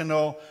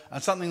occasional,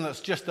 and something that's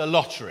just a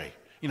lottery.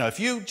 You know, if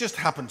you just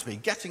happen to be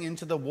getting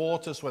into the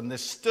waters when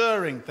this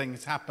stirring thing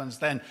happens,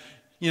 then,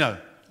 you know,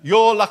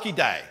 your lucky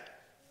day.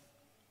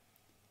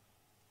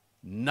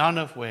 None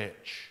of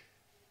which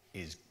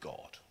is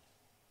God.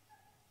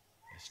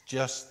 It's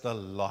just the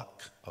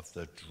luck of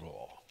the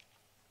draw.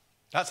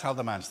 That's how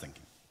the man's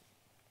thinking.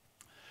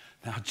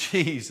 Now,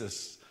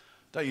 Jesus,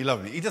 don't you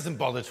love me? He doesn't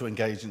bother to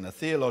engage in a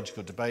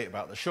theological debate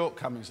about the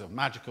shortcomings of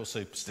magical,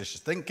 superstitious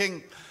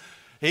thinking.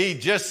 He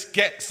just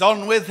gets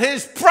on with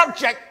his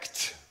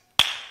project.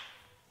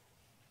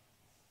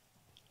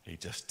 He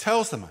just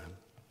tells the man,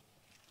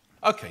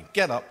 okay,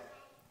 get up,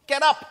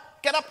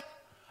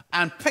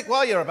 and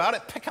while you're about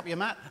it, pick up your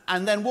mat,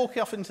 and then walk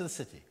off into the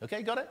city.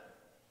 Okay, got it?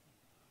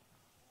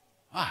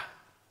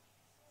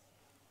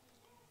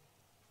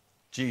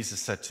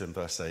 Jesus said to him,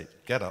 verse 8,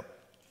 get up,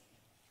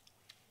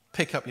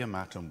 pick up your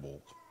mat and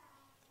walk.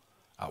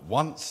 At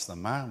once the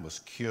man was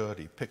cured.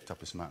 He picked up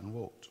his mat and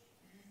walked.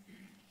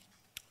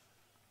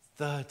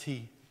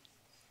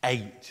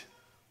 38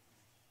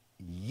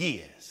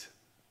 years.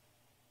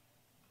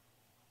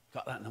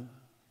 Got that number?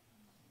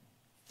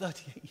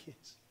 38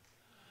 years.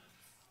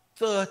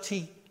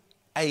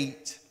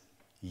 38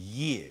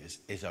 years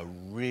is a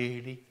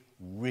really,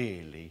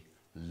 really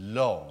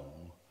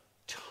long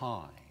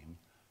time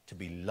to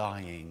be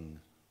lying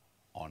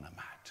on a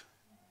mat.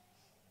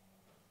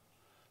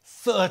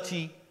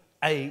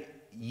 38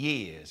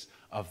 years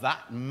of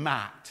that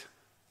mat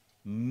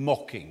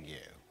mocking you.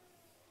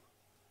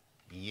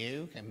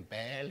 You can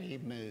barely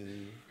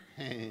move.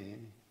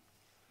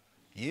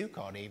 You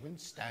can't even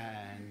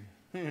stand.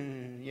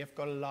 You've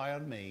got to lie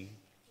on me.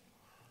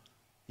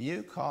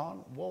 You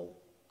can't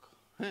walk.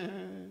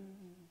 And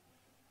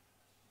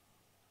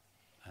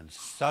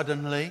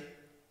suddenly,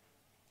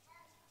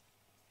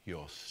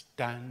 you're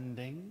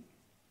standing,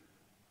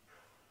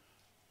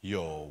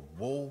 you're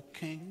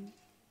walking,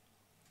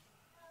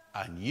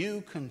 and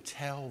you can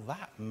tell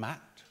that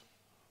mat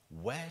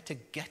where to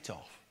get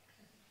off.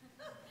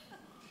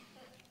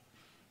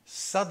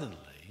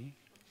 Suddenly,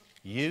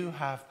 you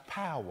have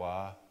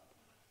power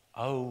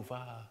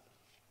over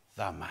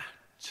the mat.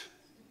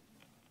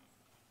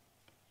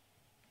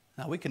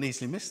 Now, we can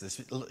easily miss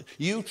this.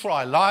 You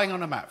try lying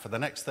on a mat for the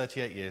next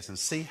 38 years and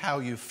see how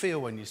you feel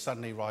when you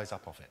suddenly rise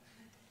up off it.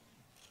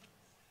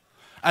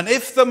 And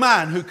if the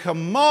man who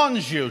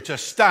commands you to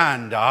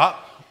stand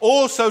up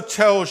also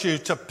tells you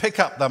to pick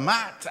up the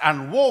mat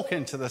and walk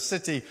into the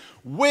city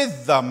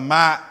with the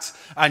mat,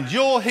 and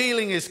your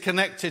healing is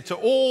connected to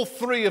all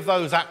three of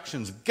those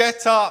actions,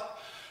 get up,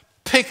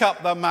 pick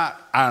up the mat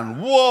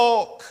and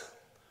walk,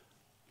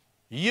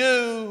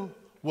 you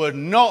would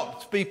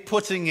not be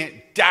putting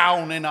it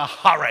down in a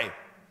hurry.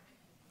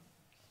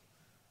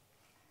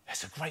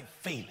 It's a great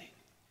feeling,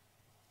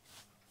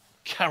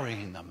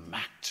 carrying the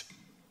mat,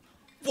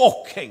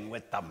 walking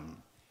with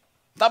them,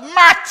 the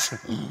mat.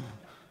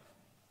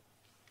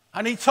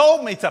 And he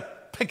told me to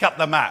pick up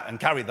the mat and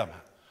carry the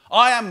mat.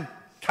 I am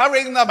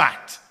carrying the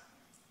mat.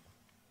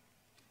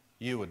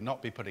 You would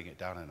not be putting it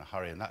down in a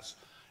hurry, and that's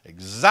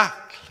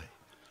exactly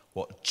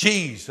what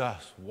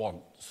Jesus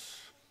wants.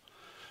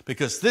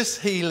 Because this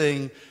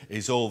healing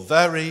is all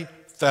very,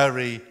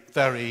 very,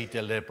 very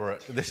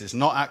deliberate. This is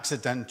not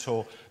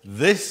accidental.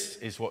 This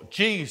is what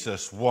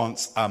Jesus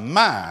wants. A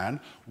man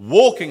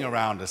walking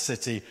around a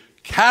city,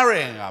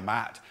 carrying a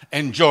mat,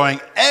 enjoying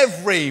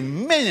every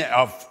minute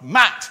of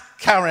mat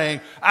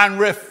carrying, and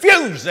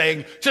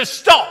refusing to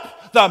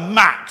stop the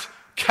mat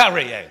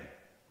carrying.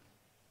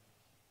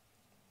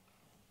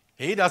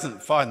 He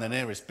doesn't find the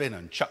nearest bin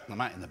and chuck the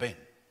mat in the bin.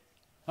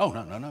 Oh,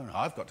 no,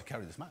 I've got to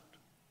carry this mat.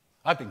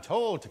 I've been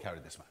told to carry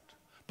this mat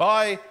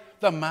by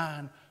the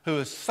man who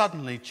has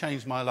suddenly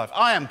changed my life.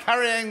 I am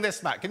carrying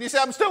this mat. Can you see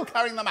I'm still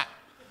carrying the mat?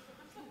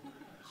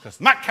 Because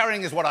mat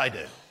carrying is what I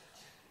do.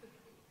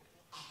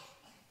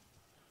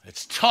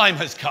 Its time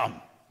has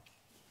come.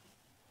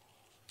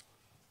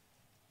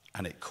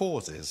 And it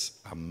causes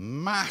a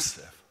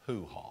massive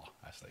hoo-ha,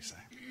 as they say.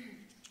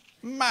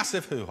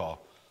 Massive hoo-ha.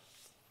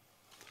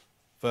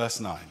 Verse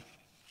 9.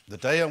 The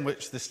day on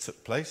which this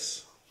took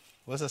place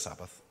was a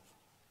Sabbath.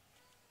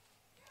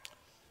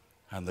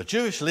 And the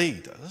Jewish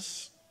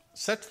leaders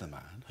said to the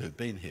man who'd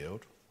been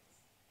healed,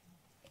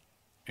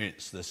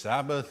 it's the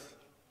Sabbath.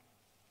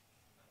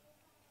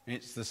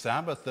 It's the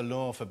Sabbath. The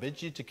law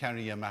forbids you to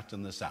carry your mat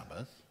on the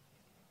Sabbath.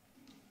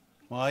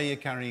 Why are you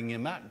carrying your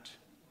mat?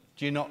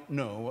 Do you not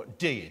know what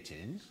day it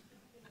is?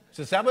 It's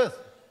the Sabbath.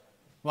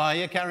 Why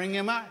are you carrying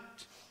your mat?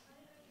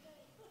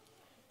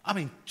 I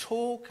mean,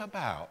 talk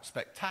about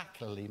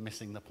spectacularly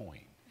missing the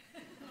point.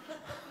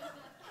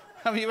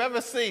 Have you ever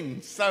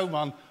seen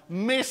someone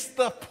miss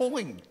the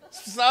point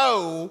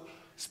so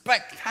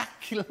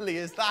spectacularly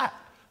as that?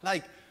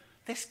 Like,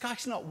 this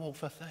guy's not walked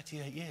for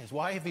 38 years.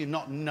 Why have you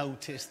not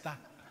noticed that?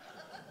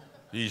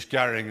 He's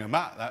carrying a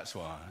mat, that's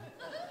why.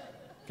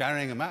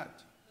 Carrying a mat.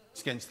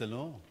 It's against the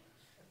law.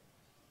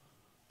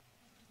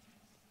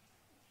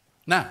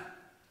 Now,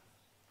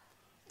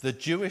 the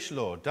Jewish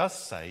law does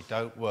say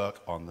don't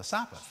work on the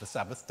Sabbath. The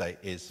Sabbath day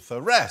is for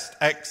rest.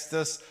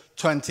 Exodus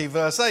 20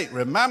 verse 8.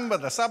 Remember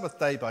the Sabbath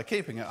day by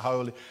keeping it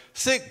holy.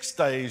 6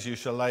 days you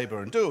shall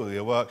labour and do all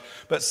your work.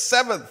 But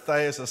 7th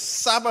day is a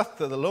Sabbath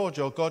to the Lord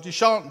your God. You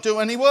shan't do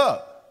any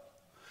work.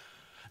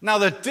 Now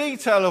the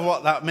detail of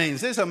what that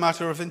means is a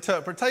matter of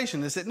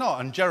interpretation, is it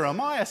not? And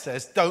Jeremiah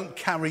says don't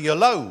carry your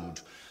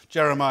load.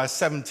 Jeremiah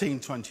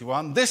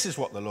 17:21, this is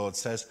what the Lord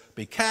says,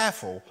 be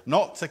careful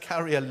not to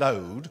carry a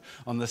load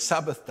on the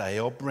Sabbath day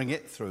or bring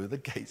it through the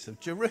gates of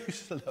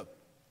Jerusalem.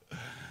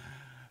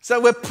 So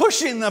we're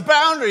pushing the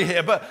boundary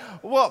here, but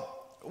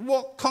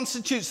what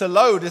constitutes a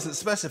load isn't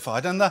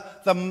specified, and the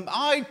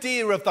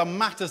idea of the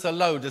mat as a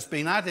load has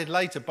been added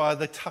later by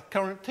the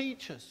current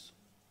teachers.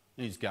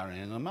 He's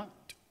carrying a mat.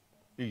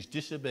 He's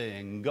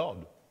disobeying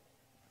God.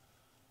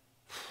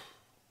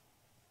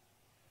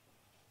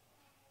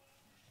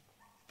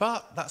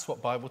 But that's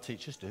what Bible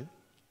teachers do,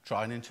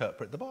 try and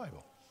interpret the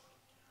Bible.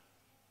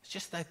 It's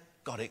just they've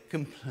got it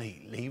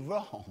completely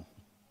wrong.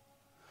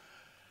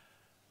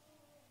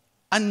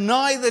 And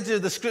neither do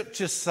the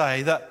scriptures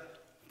say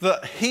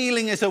that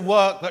healing is a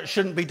work that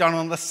shouldn't be done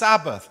on the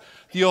Sabbath.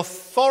 The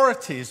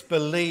authorities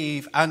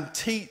believe and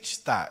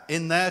teach that.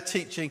 In their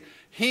teaching,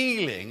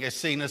 healing is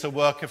seen as a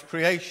work of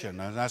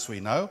creation. And as we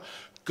know,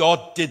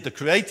 God did the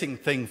creating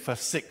thing for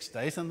 6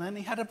 days and then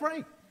he had a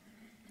break.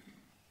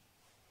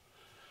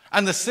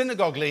 And the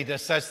synagogue leader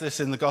says this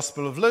in the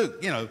Gospel of Luke.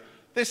 You know,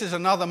 this is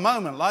another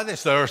moment like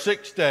this. There are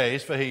 6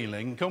 days for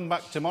healing. Come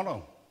back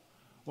tomorrow.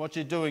 What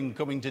you doing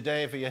coming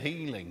today for your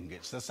healing?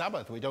 It's the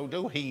Sabbath. We don't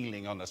do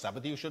healing on the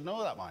Sabbath. You should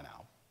know that by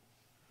now.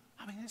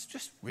 I mean, it's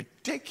just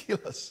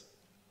ridiculous.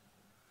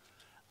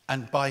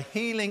 And by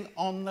healing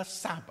on the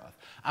Sabbath,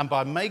 and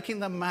by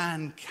making the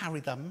man carry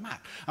the mat,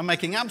 and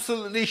making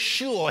absolutely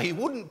sure he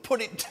wouldn't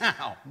put it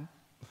down,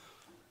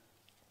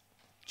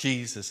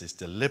 Jesus is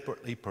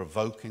deliberately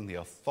provoking the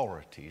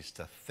authorities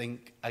to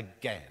think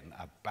again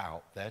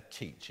about their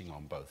teaching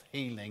on both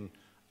healing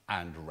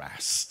and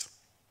rest.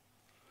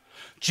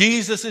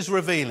 Jesus is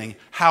revealing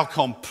how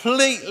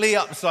completely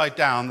upside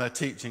down their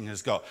teaching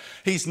has got.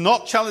 He's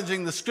not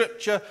challenging the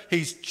scripture,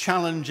 he's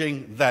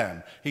challenging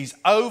them. He's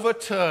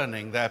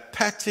overturning their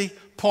petty,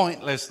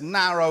 pointless,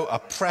 narrow,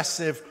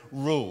 oppressive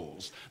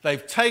rules.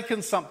 They've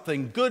taken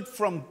something good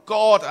from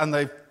God and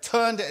they've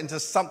turned it into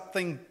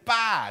something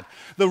bad.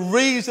 The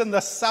reason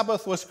the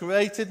Sabbath was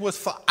created was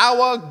for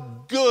our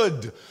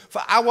good,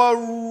 for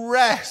our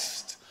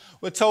rest.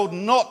 We're told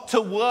not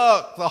to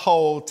work the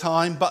whole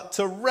time, but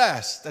to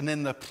rest. And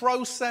in the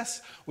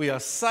process, we are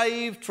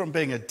saved from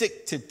being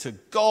addicted to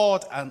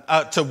God and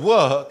to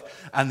work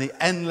and the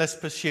endless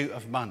pursuit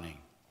of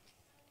money.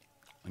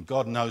 And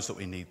God knows that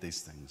we need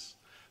these things.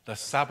 The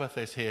Sabbath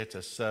is here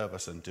to serve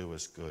us and do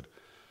us good.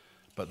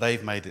 But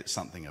they've made it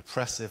something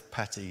oppressive,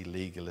 petty,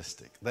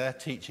 legalistic. Their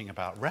teaching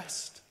about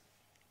rest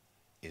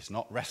is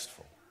not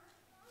restful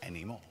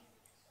anymore.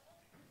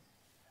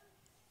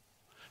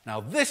 Now,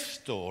 this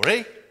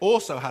story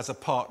also has a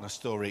partner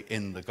story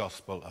in the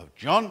Gospel of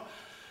John.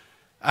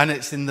 And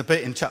it's in the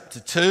bit in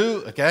chapter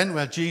 2, again,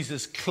 where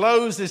Jesus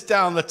closes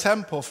down the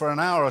temple for an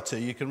hour or two.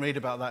 You can read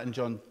about that in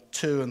John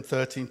 2 and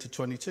 13 to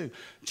 22.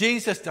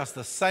 Jesus does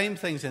the same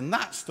things in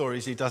that story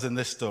as he does in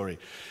this story.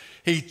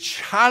 He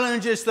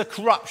challenges the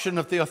corruption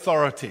of the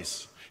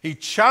authorities. He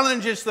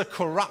challenges the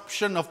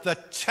corruption of the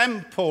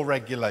temple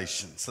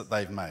regulations that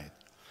they've made.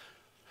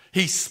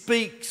 He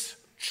speaks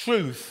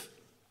truth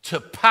to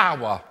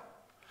power,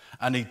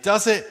 and he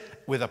does it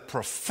with a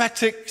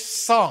prophetic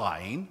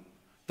sign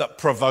that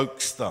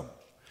provokes them.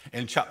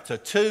 In chapter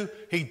 2,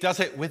 he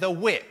does it with a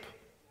whip.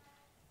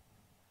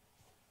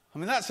 I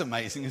mean, that's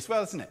amazing as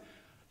well, isn't it?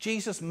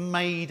 Jesus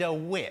made a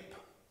whip.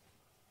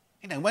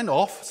 You know, went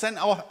off, sent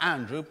off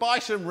Andrew, buy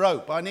some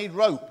rope. I need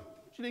rope.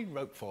 What do you need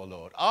rope for,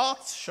 Lord?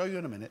 I'll show you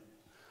in a minute.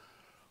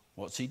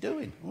 What's he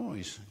doing? Oh,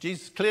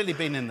 Jesus clearly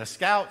been in the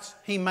scouts.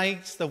 He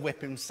makes the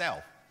whip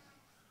himself.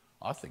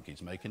 I think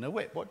he's making a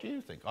whip. What do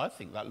you think? I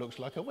think that looks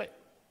like a whip.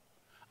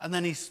 And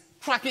then he's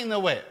cracking the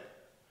whip.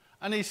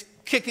 And he's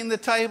kicking the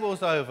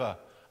tables over.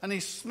 And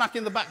he's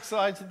smacking the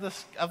backsides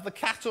of the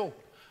cattle.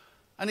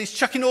 And he's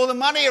chucking all the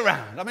money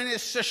around. I mean,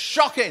 it's just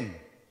shocking.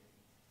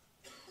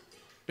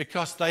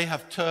 Because they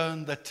have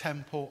turned the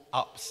temple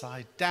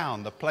upside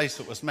down. The place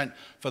that was meant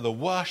for the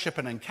worship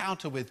and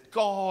encounter with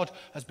God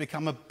has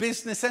become a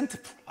business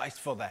enterprise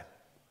for them.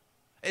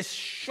 It's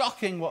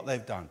shocking what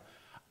they've done.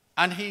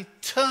 And he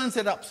turns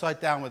it upside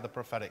down with a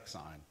prophetic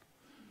sign.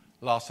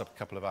 Lasts a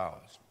couple of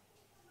hours.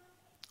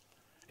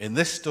 In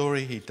this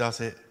story, he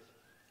does it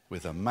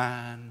with a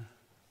man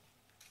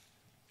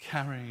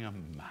carrying a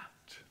mat.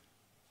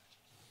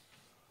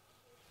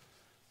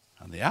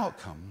 And the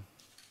outcome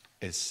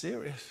is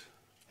serious.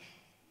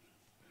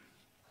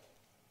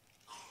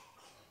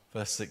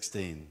 Verse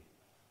 16.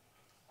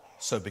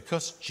 So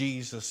because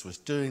Jesus was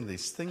doing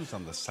these things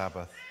on the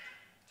Sabbath,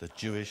 the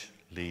Jewish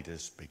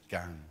leaders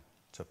began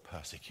to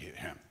persecute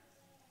him.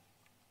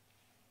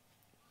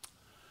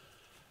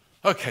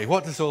 Okay,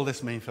 what does all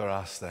this mean for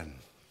us then?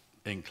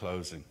 In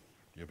closing,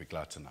 you'll be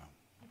glad to know.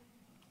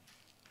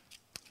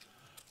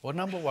 Well,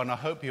 number one, I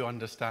hope you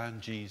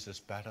understand Jesus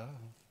better.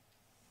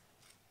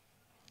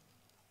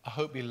 I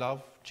hope you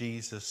love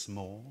Jesus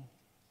more.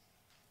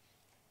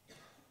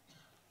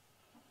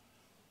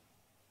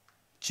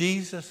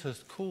 Jesus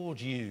has called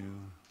you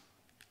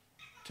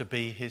to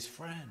be his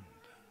friend.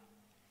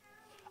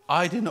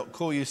 I do not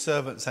call you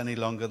servants any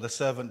longer. The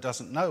servant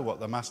doesn't know what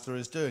the master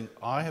is doing.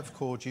 I have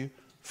called you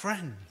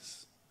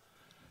friends.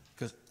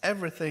 Because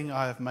everything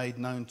I have made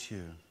known to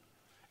you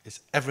is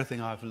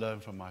everything I've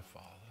learned from my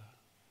Father.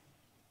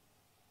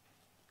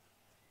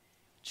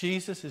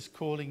 Jesus is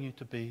calling you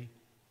to be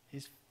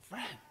his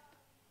friend.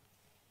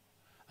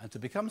 And to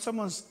become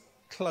someone's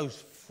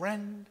close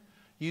friend,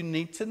 you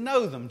need to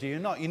know them, do you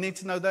not? You need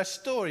to know their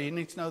story. You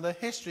need to know their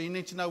history. You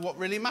need to know what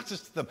really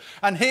matters to them.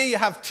 And here you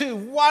have two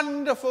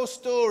wonderful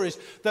stories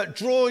that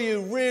draw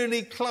you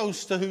really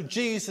close to who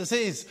Jesus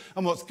is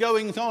and what's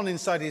going on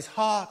inside his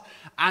heart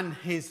and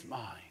his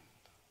mind.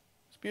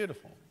 It's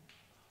beautiful.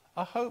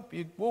 I hope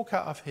you walk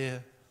out of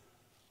here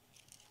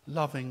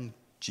loving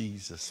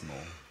Jesus more.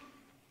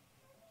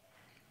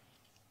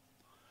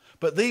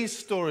 But these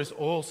stories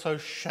also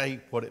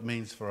shape what it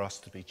means for us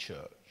to be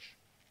church.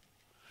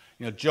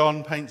 You know,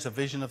 John paints a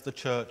vision of the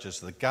church as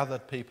the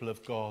gathered people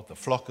of God, the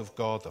flock of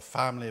God, the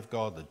family of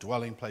God, the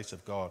dwelling place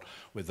of God,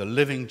 with the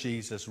living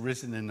Jesus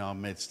risen in our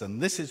midst. And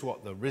this is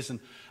what the risen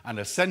and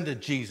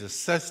ascended Jesus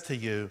says to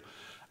you: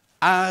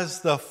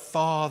 as the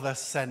Father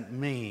sent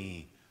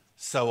me,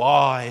 so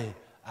I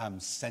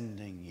am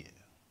sending you.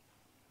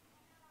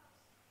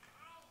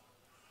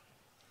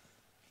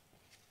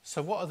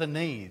 So what are the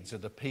needs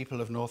of the people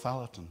of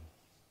Northallerton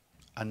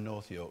and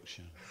North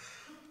Yorkshire?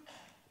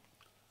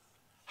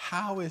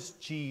 How is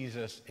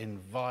Jesus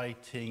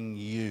inviting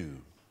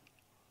you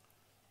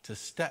to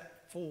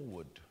step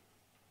forward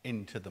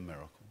into the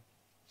miracle,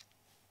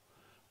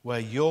 where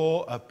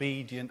your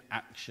obedient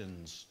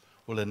actions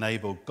will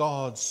enable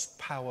God's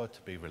power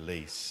to be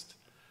released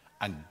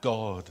and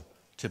God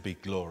to be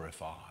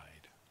glorified?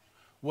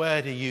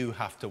 Where do you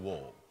have to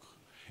walk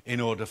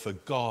in order for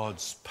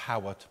God's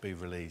power to be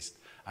released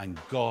and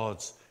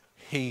God's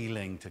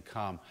healing to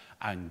come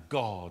and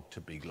God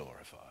to be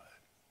glorified?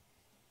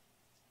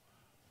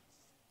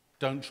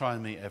 Don't try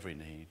and meet every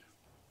need.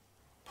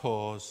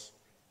 Pause,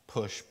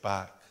 push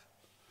back.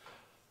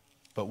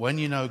 But when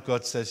you know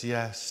God says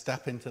yes,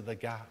 step into the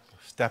gap,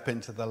 step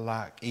into the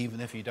lack,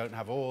 even if you don't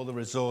have all the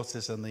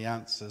resources and the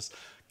answers.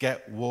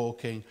 Get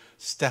walking,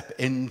 step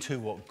into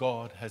what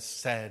God has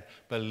said,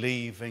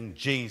 believing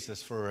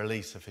Jesus for a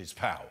release of his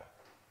power.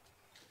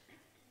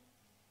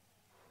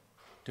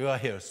 Do I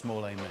hear a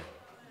small amen?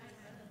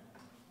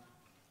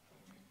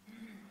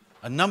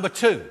 And number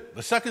two,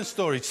 the second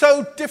story,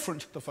 so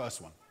different to the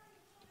first one.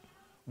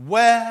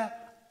 Where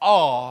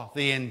are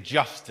the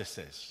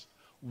injustices?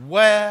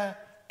 Where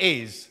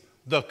is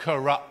the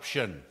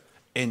corruption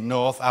in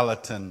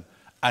Northallerton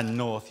and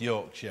North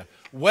Yorkshire?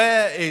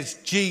 Where is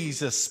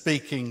Jesus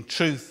speaking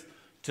truth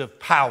to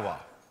power?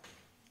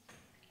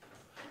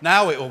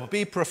 Now it will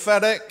be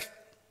prophetic,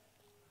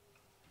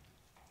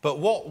 but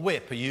what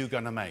whip are you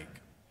going to make?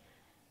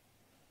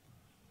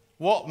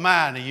 What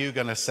man are you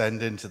going to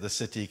send into the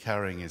city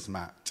carrying his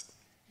mat?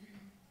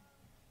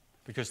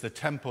 Because the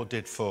temple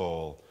did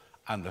fall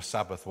and the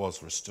Sabbath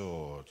was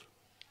restored.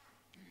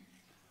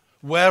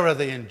 Where are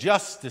the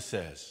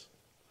injustices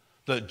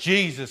that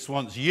Jesus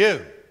wants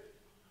you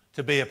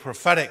to be a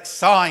prophetic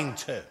sign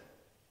to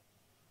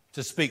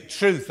speak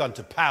truth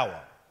unto power?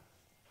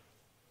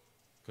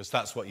 Because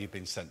that's what you've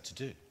been sent to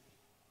do.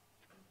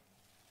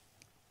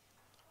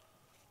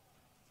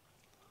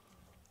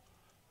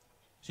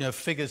 You know,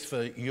 figures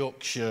for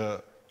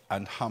Yorkshire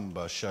and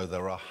Humber show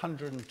there are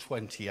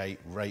 128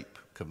 rape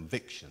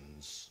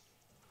convictions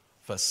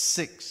for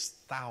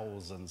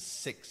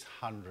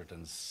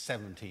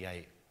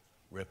 6,678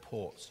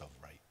 reports of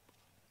rape.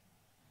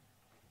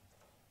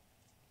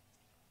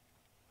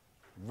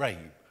 Rape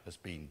has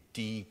been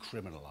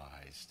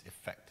decriminalised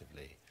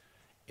effectively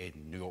in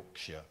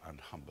Yorkshire and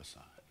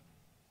Humberside.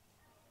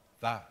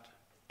 That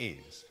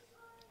is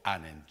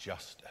an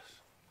injustice.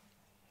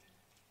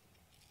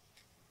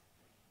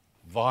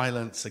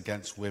 Violence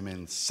against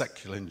women,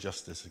 sexual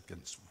injustice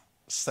against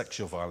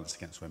sexual violence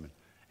against women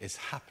is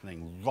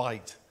happening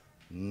right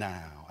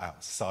now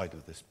outside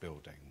of this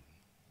building,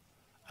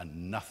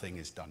 and nothing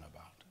is done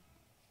about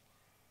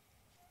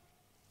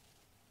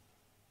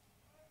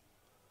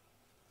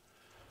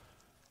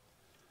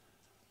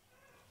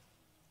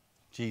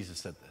Jesus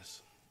said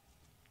this: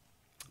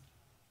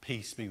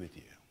 "Peace be with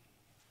you.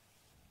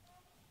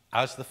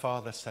 As the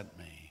Father sent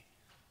me,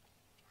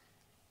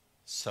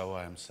 so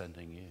I am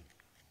sending you."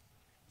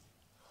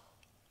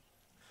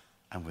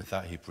 And with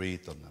that, he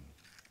breathed on them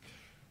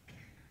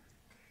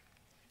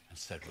and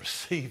said,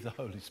 "Receive the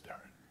Holy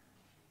Spirit."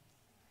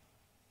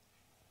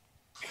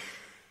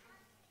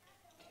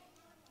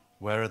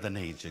 Where are the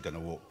needs you're going to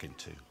walk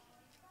into?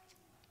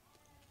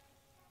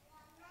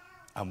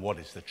 And what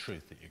is the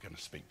truth that you're going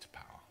to speak to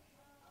power?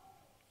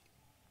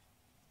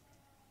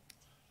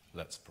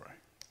 Let's pray.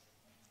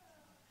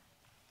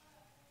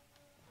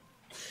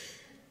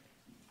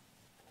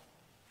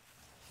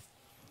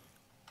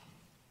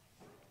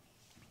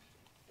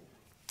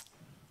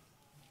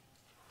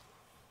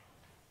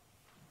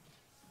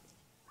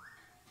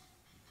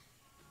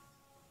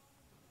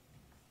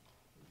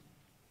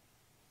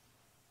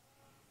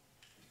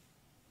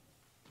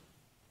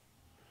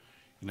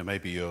 You know,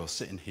 maybe you're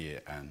sitting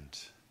here and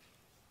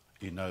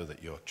you know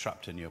that you're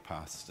trapped in your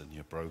past and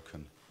you're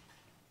broken.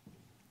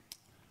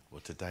 Well,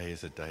 today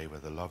is a day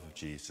where the love of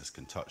Jesus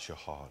can touch your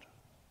heart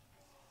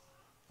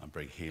and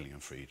bring healing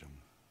and freedom.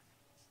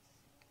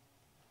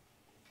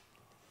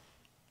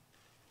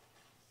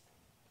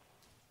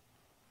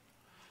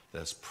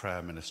 There's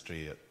prayer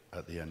ministry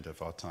at the end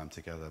of our time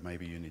together.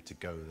 Maybe you need to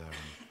go there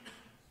and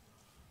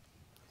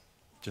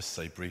just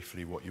say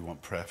briefly what you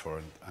want prayer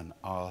for and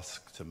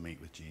ask to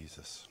meet with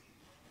Jesus.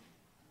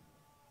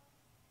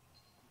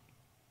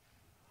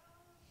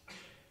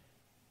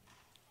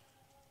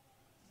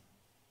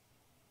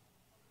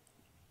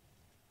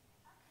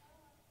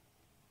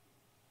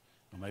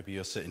 Or maybe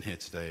you're sitting here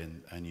today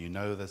and you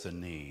know there's a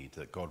need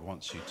that God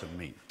wants you to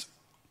meet,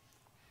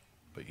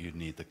 but you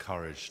need the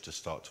courage to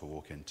start to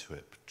walk into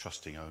it,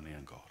 trusting only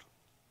in God.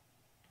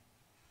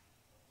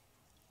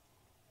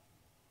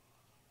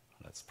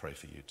 Let's pray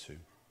for you too.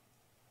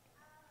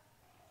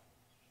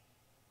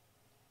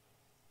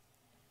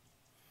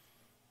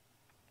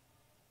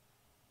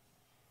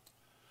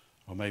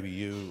 Or maybe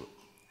you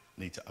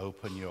need to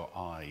open your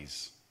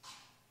eyes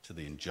to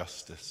the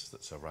injustice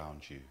that's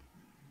around you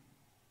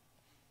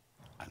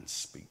and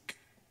speak.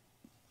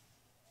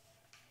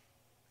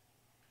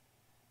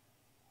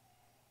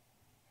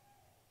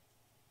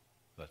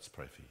 Let's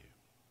pray for you.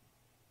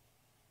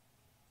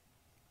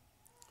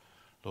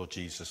 Lord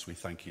Jesus, we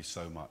thank you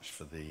so much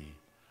for the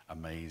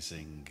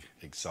amazing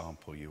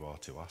example you are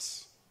to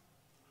us.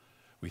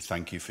 We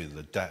thank you for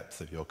the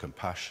depth of your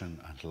compassion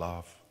and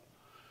love.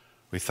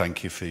 We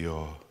thank you for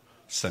your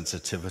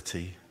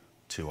sensitivity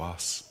to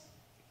us.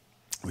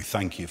 We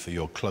thank you for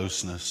your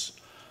closeness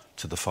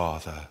to the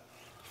Father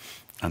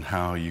and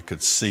how you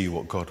could see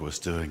what God was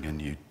doing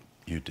and you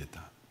did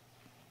that.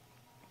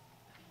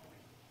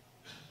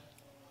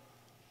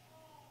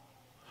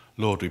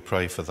 Lord, we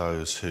pray for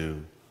those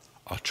who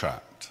are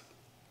trapped,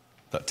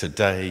 that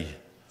today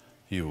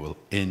you will,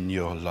 in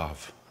your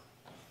love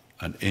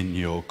and in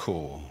your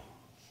call,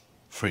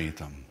 free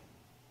them.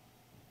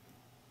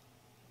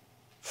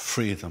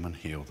 Free them and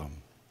heal them.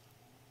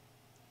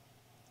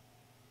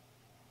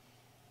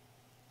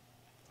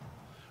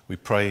 We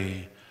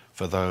pray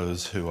for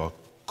those who are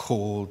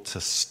called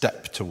to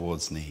step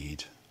towards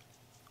need,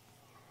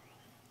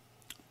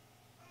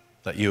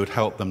 that you would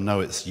help them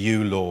know it's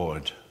you,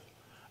 Lord,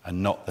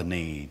 and not the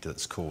need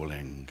that's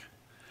calling.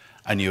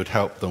 And you would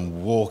help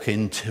them walk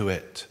into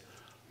it,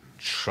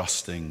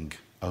 trusting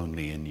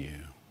only in you.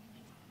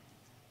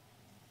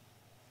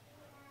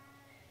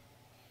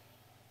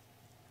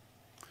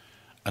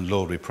 And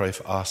Lord, we pray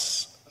for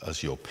us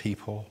as your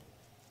people.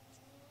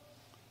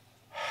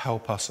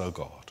 Help us, O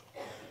God,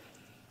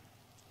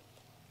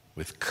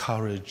 with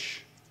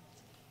courage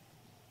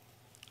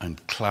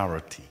and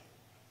clarity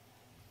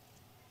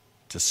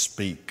to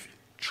speak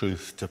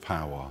truth to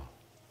power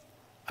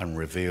and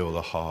reveal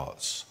the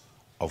hearts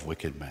of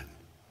wicked men.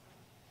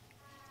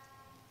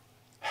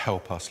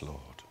 Help us,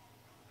 Lord,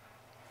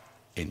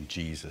 in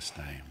Jesus'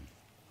 name.